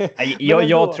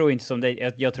 Jag tror inte som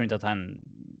det. Jag tror inte att han.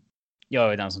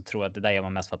 Jag är den som tror att det där gör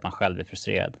man mest för att man själv är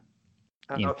frustrerad.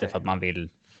 Inte för att man vill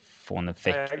få en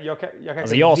effekt.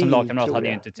 Jag som lagkamrat hade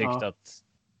ju inte tyckt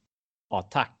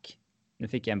att tack. Nu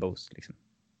fick jag en boost liksom.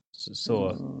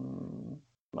 Så.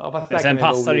 Ja, sen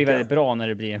passar det ju väldigt bra när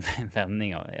det blir en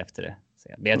vändning efter det.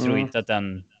 Men jag tror inte att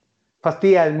den. Fast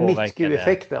det är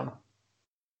Mittsku-effekten.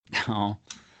 Ja.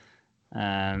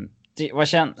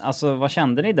 Vad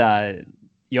kände ni där?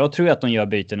 Jag tror att de gör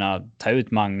bytena, ta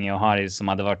ut Mange och Harry som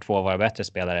hade varit 2 av våra bättre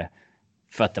spelare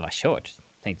för att det var kört.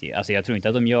 Tänkte jag. Alltså jag tror inte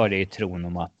att de gör det i tron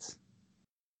om att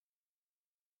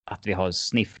vi har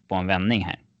sniff på en vändning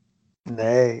här.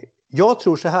 Nej, jag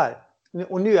tror så här.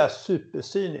 Och nu är jag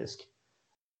supercynisk.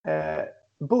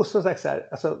 Bosse har sagt så här,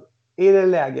 alltså är det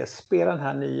läge, spela den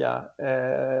här nya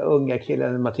unga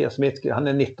killen Mattias Mitski, han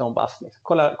är 19 bast. Liksom.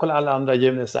 Kolla alla andra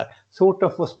junisar. Svårt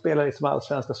att få spela liksom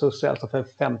allsvenska socialt för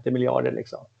 50 miljarder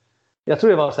liksom. Jag tror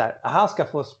det var så här, han ska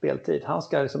få speltid. Han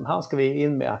ska vi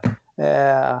in med.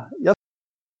 Jag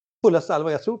fullaste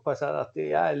allvar, jag tror på så här att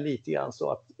det är lite grann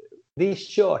så att det är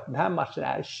kört, den här matchen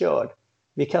är körd.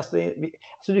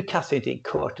 Du kastar inte in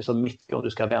Curtis och Mitski om du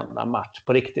ska vända match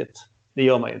på riktigt. Det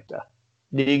gör man ju inte.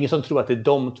 Det är ingen som tror att det är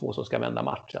de 2 som ska vända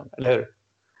matchen, eller hur?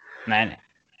 Nej.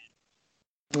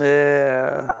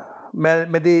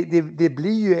 Men det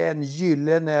blir ju en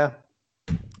gyllene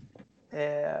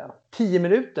 10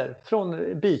 minuter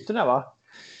från bytena, va?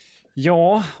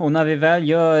 Ja, och när vi väl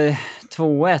gör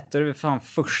 2-1 då är det fan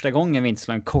första gången vi inte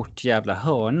slår en kort jävla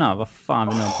hörna. Vad fan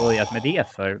vill de börjat med det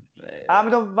för? Ja,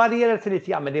 men de varierade sig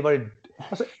lite grann, men det var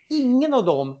alltså ingen av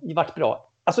dem varit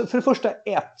bra. Alltså för det första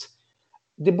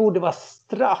det borde vara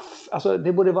straff. Alltså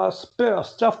det borde vara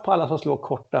spöstraff på alla som slår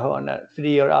korta hörnor. För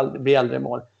det blir aldrig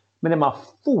mål. Men när man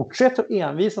fortsätter att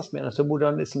envisas med det så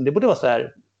borde det borde vara så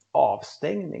här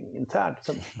avstängning internt.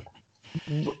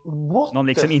 Någon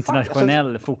liksom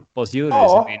internationell fotbollsjury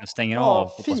som vill stänger av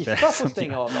fotbollsspelare. FIFA får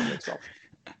stänga av dem liksom.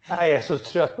 Nej, jag är så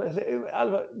trött.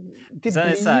 Det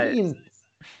blir inte.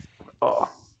 Ja.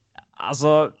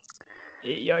 Alltså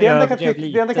det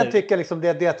enda kan tycka liksom,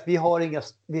 det är att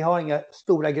vi har inga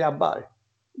stora grabbar.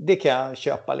 Det kan jag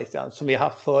köpa lite grann, som vi har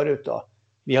haft förut då.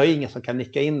 Vi har ju ingen som kan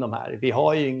nicka in de här. Vi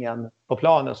har ju ingen på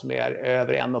planen som är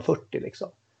över 1,40 liksom.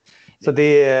 Så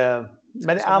det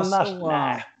men annars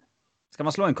nej. Ska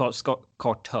man slå en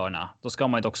kort hörna, då ska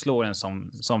man ju dock slå den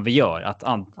som vi gör. Att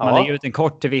man lägger ut en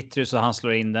kort till Vittry så han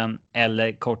slår in den.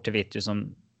 Eller kort till Vittry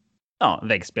som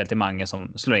väggspel till Mange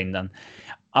som slår in den.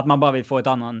 Att man bara vill få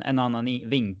en annan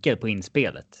vinkel på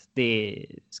inspelet.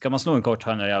 Ska man slå en kort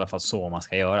hörna är det i alla fall så man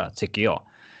ska göra, tycker jag.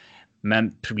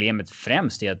 Men problemet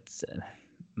främst är att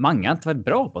Mange har inte varit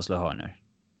bra på att slå hörnor.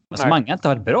 Alltså Mange har inte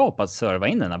varit bra på att serva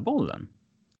in den här bollen.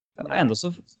 Ändå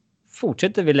så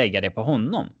fortsätter vi lägga det på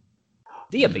honom.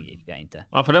 Det begriper jag inte.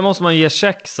 Ja, för det måste man ge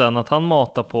check sen, att han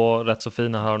matar på rätt så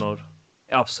fina hörnor.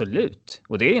 Absolut.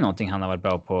 Och det är ju någonting han har varit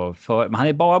bra på för. Men han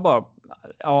är bara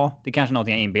ja, det är kanske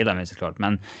någonting jag inbillar mig såklart.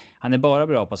 Men han är bara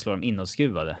bra på att slå dem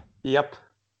inåtskruvade. Japp.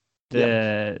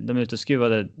 De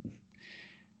utåtskruvade...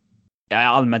 Jag är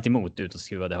allmänt emot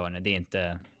utåtskruvade hörnor. Det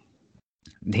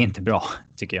är inte bra,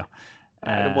 tycker jag.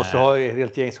 Nej, du måste ha ett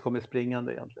helt gäng som kommer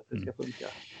springande egentligen. Det ska funka.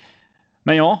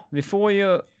 Men ja, vi får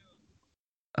ju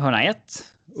hörna 1.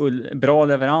 Bra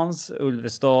leverans.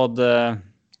 Ulvestad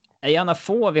är gärna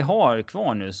få vi har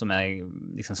kvar nu som är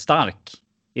liksom stark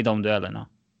i de duellerna.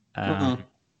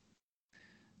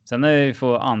 Sen när vi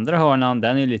får andra hörnan,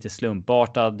 den är lite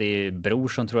slumpartad. Det är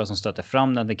Brorsson tror jag som stöter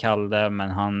fram den till Kalle, men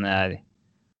han är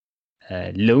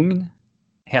lugn.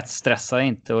 Stressar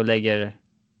inte och lägger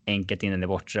enkelt in den i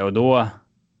bortre. Och då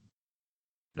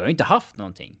vi har ju inte haft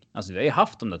någonting. Alltså vi har ju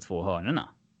haft de där 2 hörnorna.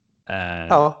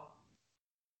 Ja.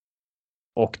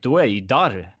 Och då är ju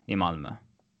darr i Malmö.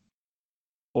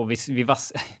 Och vi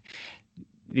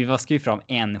vaskar ju fram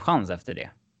en chans efter det.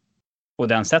 Och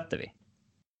den sätter vi.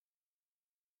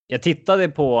 Jag tittade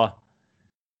på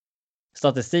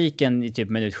statistiken i typ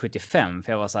minut 75.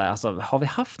 För jag var så här, alltså, har vi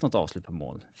haft något avslut på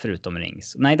mål förutom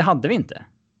Rings? Nej, det hade vi inte.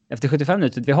 Efter 75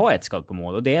 minuter, vi har ett skott på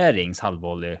mål. Och det är Rings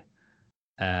halvvolley.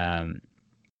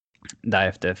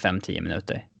 Därefter 5-10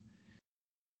 minuter.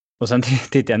 Och sen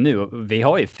tittar jag nu. Vi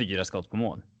har ju 4 skott på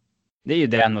mål. Det är ju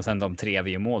den och sen de 3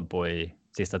 vi gör mål på i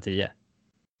sista 10.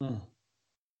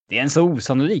 Det är en så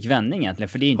osannolik vändning egentligen.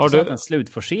 För det är inte så att en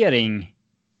slutforcering...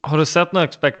 Har du sett några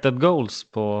expected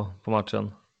goals på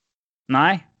matchen?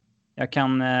 Nej, jag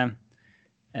kan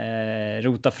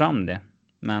rota fram det.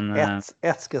 Men,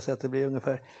 ett ska jag säga att det blir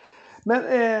ungefär. Men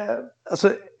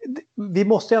alltså, vi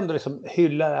måste ändå liksom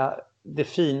hylla det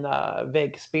fina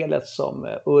väggspelet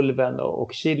som Ulven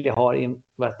och Chili har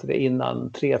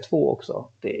innan 3-2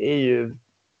 också. Det är ju...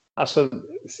 Alltså,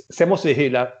 sen måste vi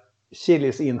hylla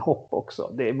Chilis inhopp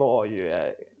också. Det var ju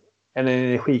en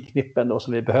energiknippen då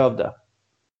som vi behövde.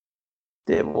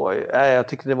 Det var ju... jag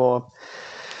tycker det var...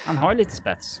 Han har lite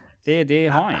spets. Det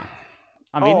har han.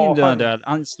 Han vill inte död.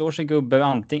 Han slår sig gubbe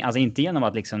antingen, alltså inte genom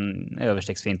att liksom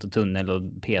överstegsfint och tunnel och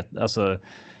alltså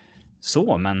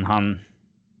så, men han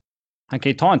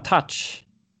kan ju ta en touch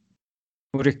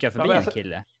och rycka förbi en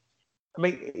kille.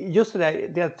 Men just det där,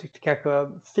 det jag tyckte kanske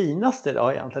var finaste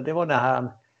då egentligen, det var när han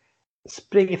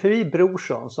springer förbi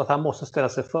Brorsson så att han måste ställa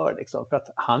sig för liksom, för att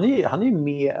han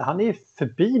är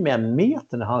förbi med en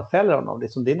meter när han fäller honom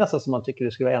liksom. Det är nästan som man tycker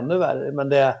det skulle vara ännu värre, men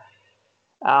det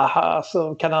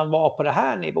alltså, kan han vara på det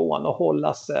här nivån och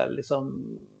hålla sig liksom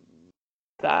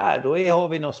där, då har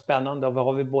vi något spännande. Och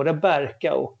har vi både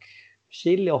Berka och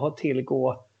Chili och har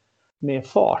tillgå med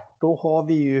fart, då har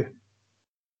vi ju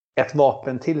ett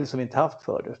vapen till som vi inte haft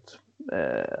förut.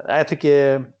 Jag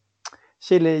tycker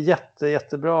Chili är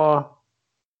jättebra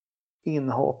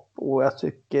inhopp, och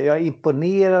jag är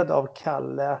imponerad av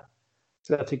Kalle,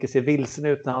 så jag tycker ser vilsen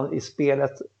ut när han i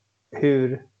spelet,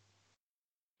 hur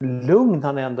lugn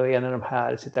han ändå är när de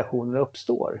här situationerna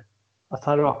uppstår. Att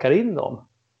han rakar in dem.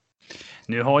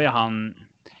 Nu har ju han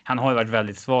har ju varit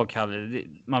väldigt svag, Kalle.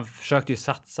 Man försökte ju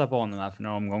satsa på honom här för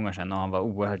några omgångar sedan och han var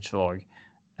oerhört svag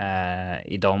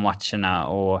i de matcherna.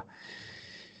 Och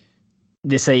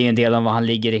det säger en del om vad han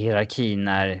ligger i hierarkin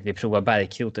när vi provar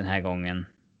Bergkrot den här gången.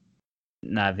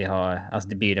 När vi har, alltså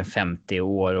det blir en 50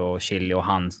 år och Chili och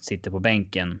han sitter på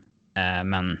bänken.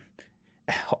 Men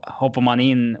hoppar man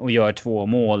in och gör 2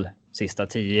 mål sista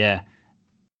 10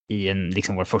 i en,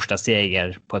 liksom vår första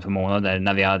seger på ett par månader,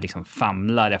 när vi har liksom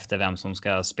famlar efter vem som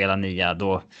ska spela 9,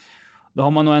 då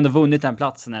har man nog ändå vunnit den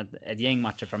platsen ett gäng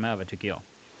matcher framöver, tycker jag.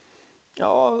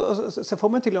 Ja, så får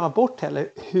man inte glömma bort heller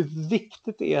hur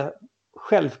viktigt det är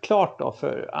självklart då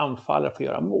för anfallare att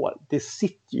göra mål. Det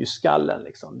sitter ju i skallen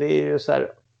liksom. Det är ju så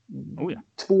här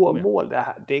 2 mål det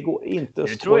här. Det går inte att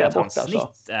spåra bort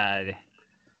alltså.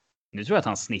 Nu tror jag att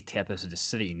hans snitt helt plötsligt är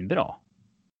svinbra.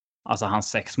 Alltså hans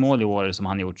 6 mål i år som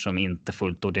han gjort som inte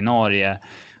fullt ordinarie.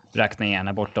 Räknar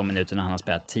gärna bort de minuterna han har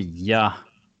spelat 10.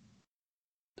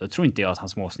 Då tror inte jag att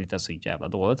hans målsnitt är så jävla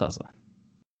dåligt alltså.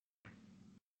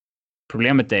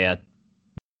 Problemet är att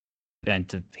jag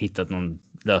inte hittat någon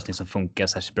lösning som funkar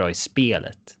särskilt bra i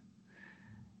spelet.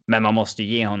 Men man måste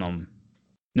ge honom...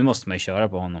 Nu måste man ju köra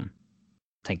på honom,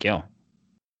 tänker jag.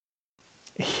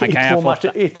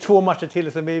 I 2 matcher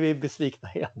till så är vi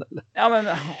besvikna igen. Eller? Ja, men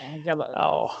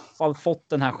har fått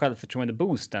den här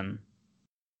självförtroende-boosten.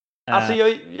 Alltså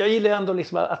jag gillar ändå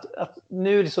liksom att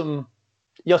nu liksom...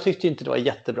 Jag tyckte inte det var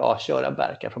jättebra att köra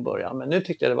Berka från början. Men nu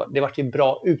tyckte jag det var ett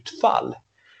bra utfall.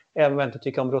 Även om jag inte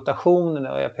tycker om rotationen.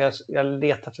 Och jag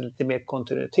letar efter lite mer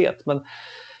kontinuitet. Men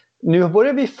nu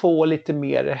börjar vi få lite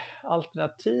mer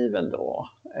alternativ ändå.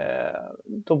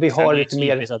 Då vi har lite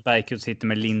mer... att Bergkrot sitter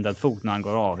med lindad fot när han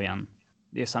går av igen.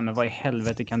 det är samma, vad i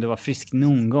helvete kan du vara frisk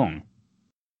någon gång?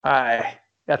 Nej,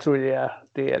 jag tror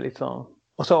det är liksom...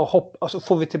 Och så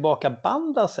får vi tillbaka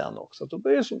banden sen också. Då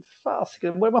börjar det så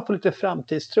fasiken. Då börjar man få lite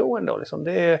framtidstro ändå. Liksom.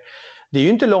 Det är ju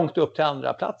inte långt upp till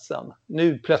andra platsen.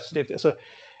 Nu plötsligt. Alltså,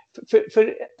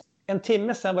 för en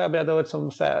timme sedan var jag beredd att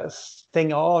liksom, så här,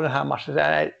 stänga av den här matchen.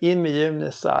 Där, in med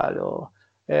Junisar och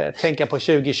tänka på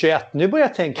 2021. Nu börjar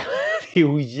jag tänka det är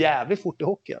ju jävligt fort i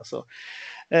hockey. Alltså.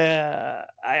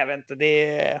 Jag vet inte.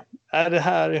 Det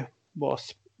här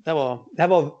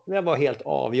var helt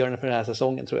avgörande för den här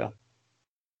säsongen, tror jag.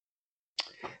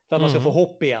 För att man ska få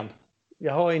hopp igen.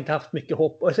 Jag har inte haft mycket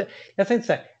hopp. Jag tänkte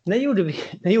så här,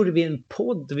 när gjorde vi en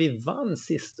podd vi vann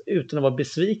sist utan att vara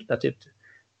besvikna? Typ,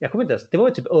 jag kommer inte ens, det var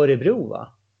ju typ Örebro,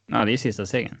 va? Ja, det är sista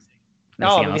segern.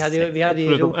 Ja, men vi hade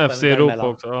ju Europa, FC Europa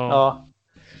också. Ja.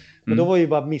 Men då var ju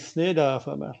bara missnöjda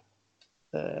för mig.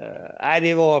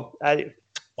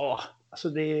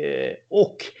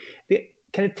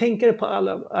 Kan du tänka dig på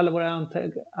alla våra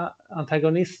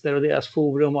antagonister och deras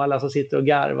forum och alla som sitter och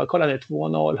garvar. Kolla nu,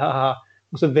 2-0, haha.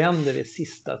 Och så vänder det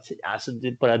sista. Alltså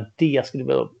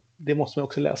det måste man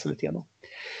också läsa lite igenom.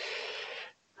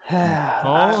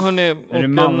 Ja, hörni. Och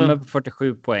Malmö på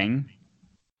 47 poäng.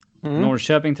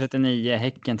 Norrköping 39,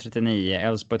 Häcken 39,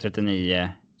 Elfsborg 39,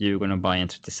 Djurgården och Bayern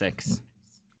 36.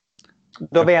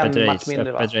 Då har vi en match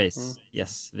mindre, va? Race.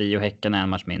 Yes, vi och Häcken är en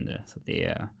match mindre. Så det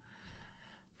är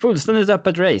fullständigt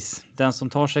öppet race. Den som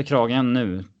tar sig kragen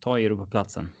nu tar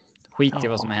Europaplatsen. Skit i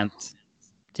vad som har hänt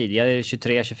tidigare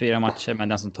 23-24 matcher. Men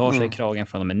den som tar sig kragen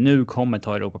från och med nu kommer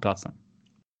ta Europaplatsen.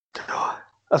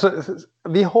 Alltså,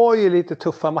 vi har ju lite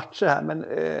tuffa matcher här. Men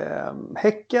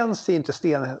Häcken ser inte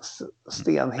stenheta ut.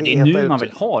 Det är nu man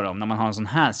vill ha dem. När man har en sån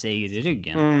här seger i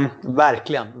ryggen.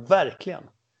 Verkligen.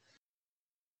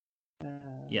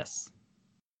 Yes.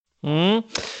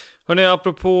 Hörrni,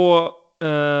 apropå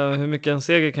hur mycket en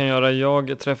seger kan göra.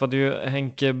 Jag träffade ju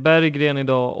Henke Berggren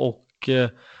idag och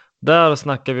där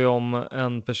snackar vi om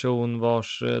en person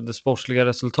vars det sportsliga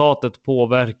resultatet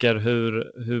påverkar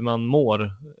hur man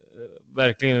mår.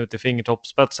 Verkligen ut i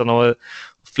fingertoppspetsen och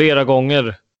flera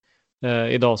gånger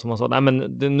idag som man sa, nej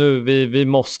men vi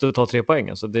måste ta 3 poäng.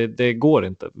 Alltså det går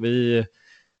inte.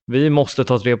 Vi måste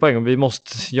ta 3 poäng.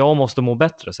 Jag måste må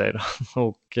bättre, säger han.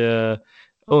 Och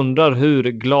undrar hur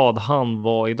glad han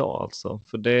var idag. Alltså.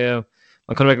 För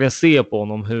man kan verkligen se på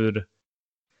honom hur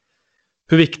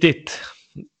viktigt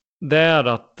det är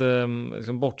att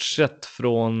liksom bortsett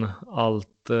från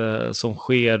allt som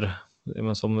sker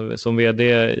som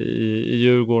vd i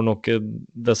Djurgården och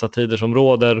dessa tider som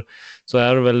råder, så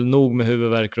är det väl nog med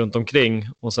huvudvärk runt omkring.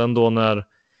 Och sen då när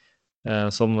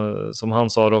som han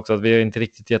sa också, att vi har inte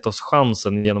riktigt gett oss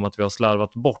chansen genom att vi har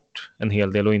slarvat bort en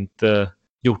hel del och inte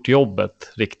gjort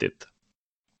jobbet riktigt.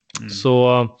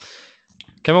 Så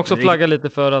kan vi också flagga lite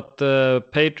för att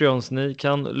Patreons, ni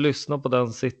kan lyssna på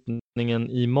den sittningen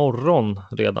imorgon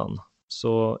redan.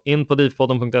 Så in på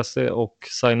difpodden.se och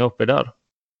signa upp er där.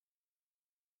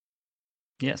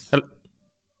 Yes.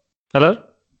 Eller?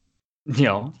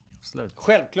 Ja, absolut.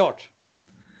 Självklart.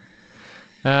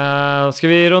 Ska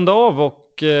vi runda av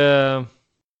och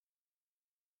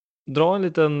dra en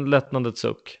liten lättnadets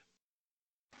suck?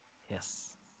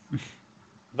 Yes.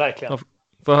 Verkligen.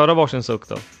 Får höra varsin suck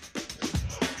då.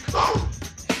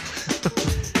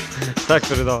 Tack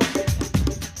för idag.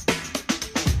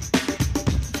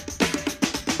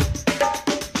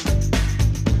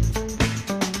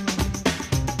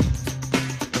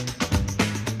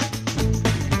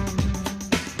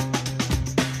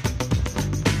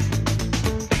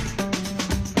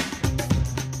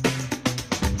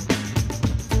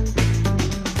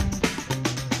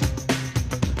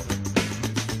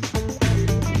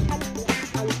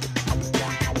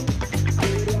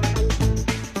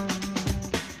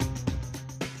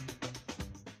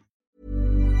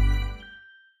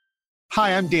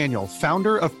 Hi, I'm Daniel,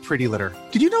 founder of Pretty Litter.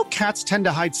 Did you know cats tend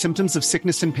to hide symptoms of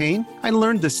sickness and pain? I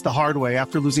learned this the hard way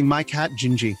after losing my cat,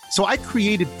 Gingy. So I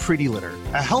created Pretty Litter,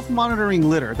 a health monitoring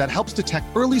litter that helps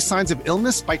detect early signs of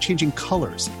illness by changing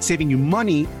colors, saving you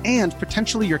money and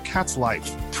potentially your cat's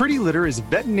life. Pretty Litter is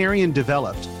veterinarian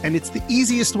developed, and it's the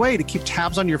easiest way to keep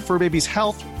tabs on your fur baby's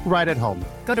health right at home.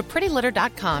 Go to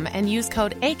prettylitter.com and use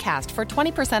code ACAST for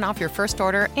 20% off your first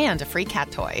order and a free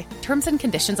cat toy. Terms and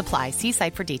conditions apply. See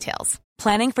site for details.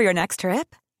 Planning for your next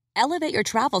trip? Elevate your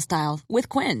travel style with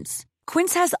Quince.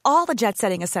 Quince has all the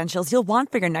jet-setting essentials you'll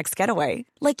want for your next getaway,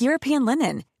 like European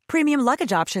linen, premium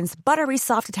luggage options, buttery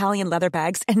soft Italian leather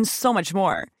bags, and so much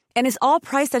more. And is all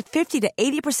priced at 50 to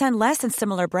 80% less than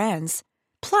similar brands.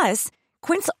 Plus,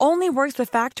 Quince only works with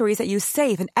factories that use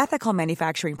safe and ethical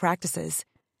manufacturing practices.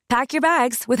 Pack your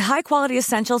bags with high-quality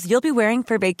essentials you'll be wearing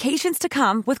for vacations to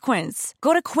come with Quince.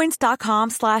 Go to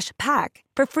quince.com/pack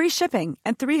for free shipping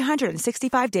and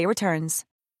 365-day returns.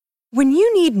 When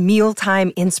you need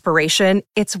mealtime inspiration,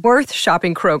 it's worth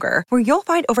shopping Kroger, where you'll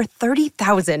find over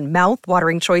 30,000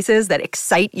 mouth-watering choices that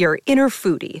excite your inner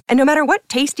foodie. And no matter what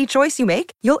tasty choice you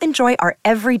make, you'll enjoy our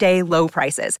everyday low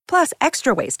prices, plus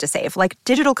extra ways to save, like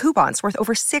digital coupons worth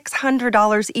over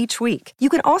 $600 each week. You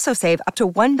can also save up to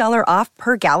 $1 off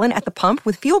per gallon at the pump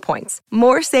with fuel points.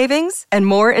 More savings and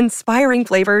more inspiring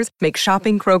flavors make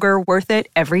shopping Kroger worth it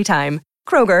every time.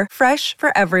 Kroger, fresh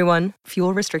for everyone.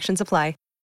 Fuel restrictions apply.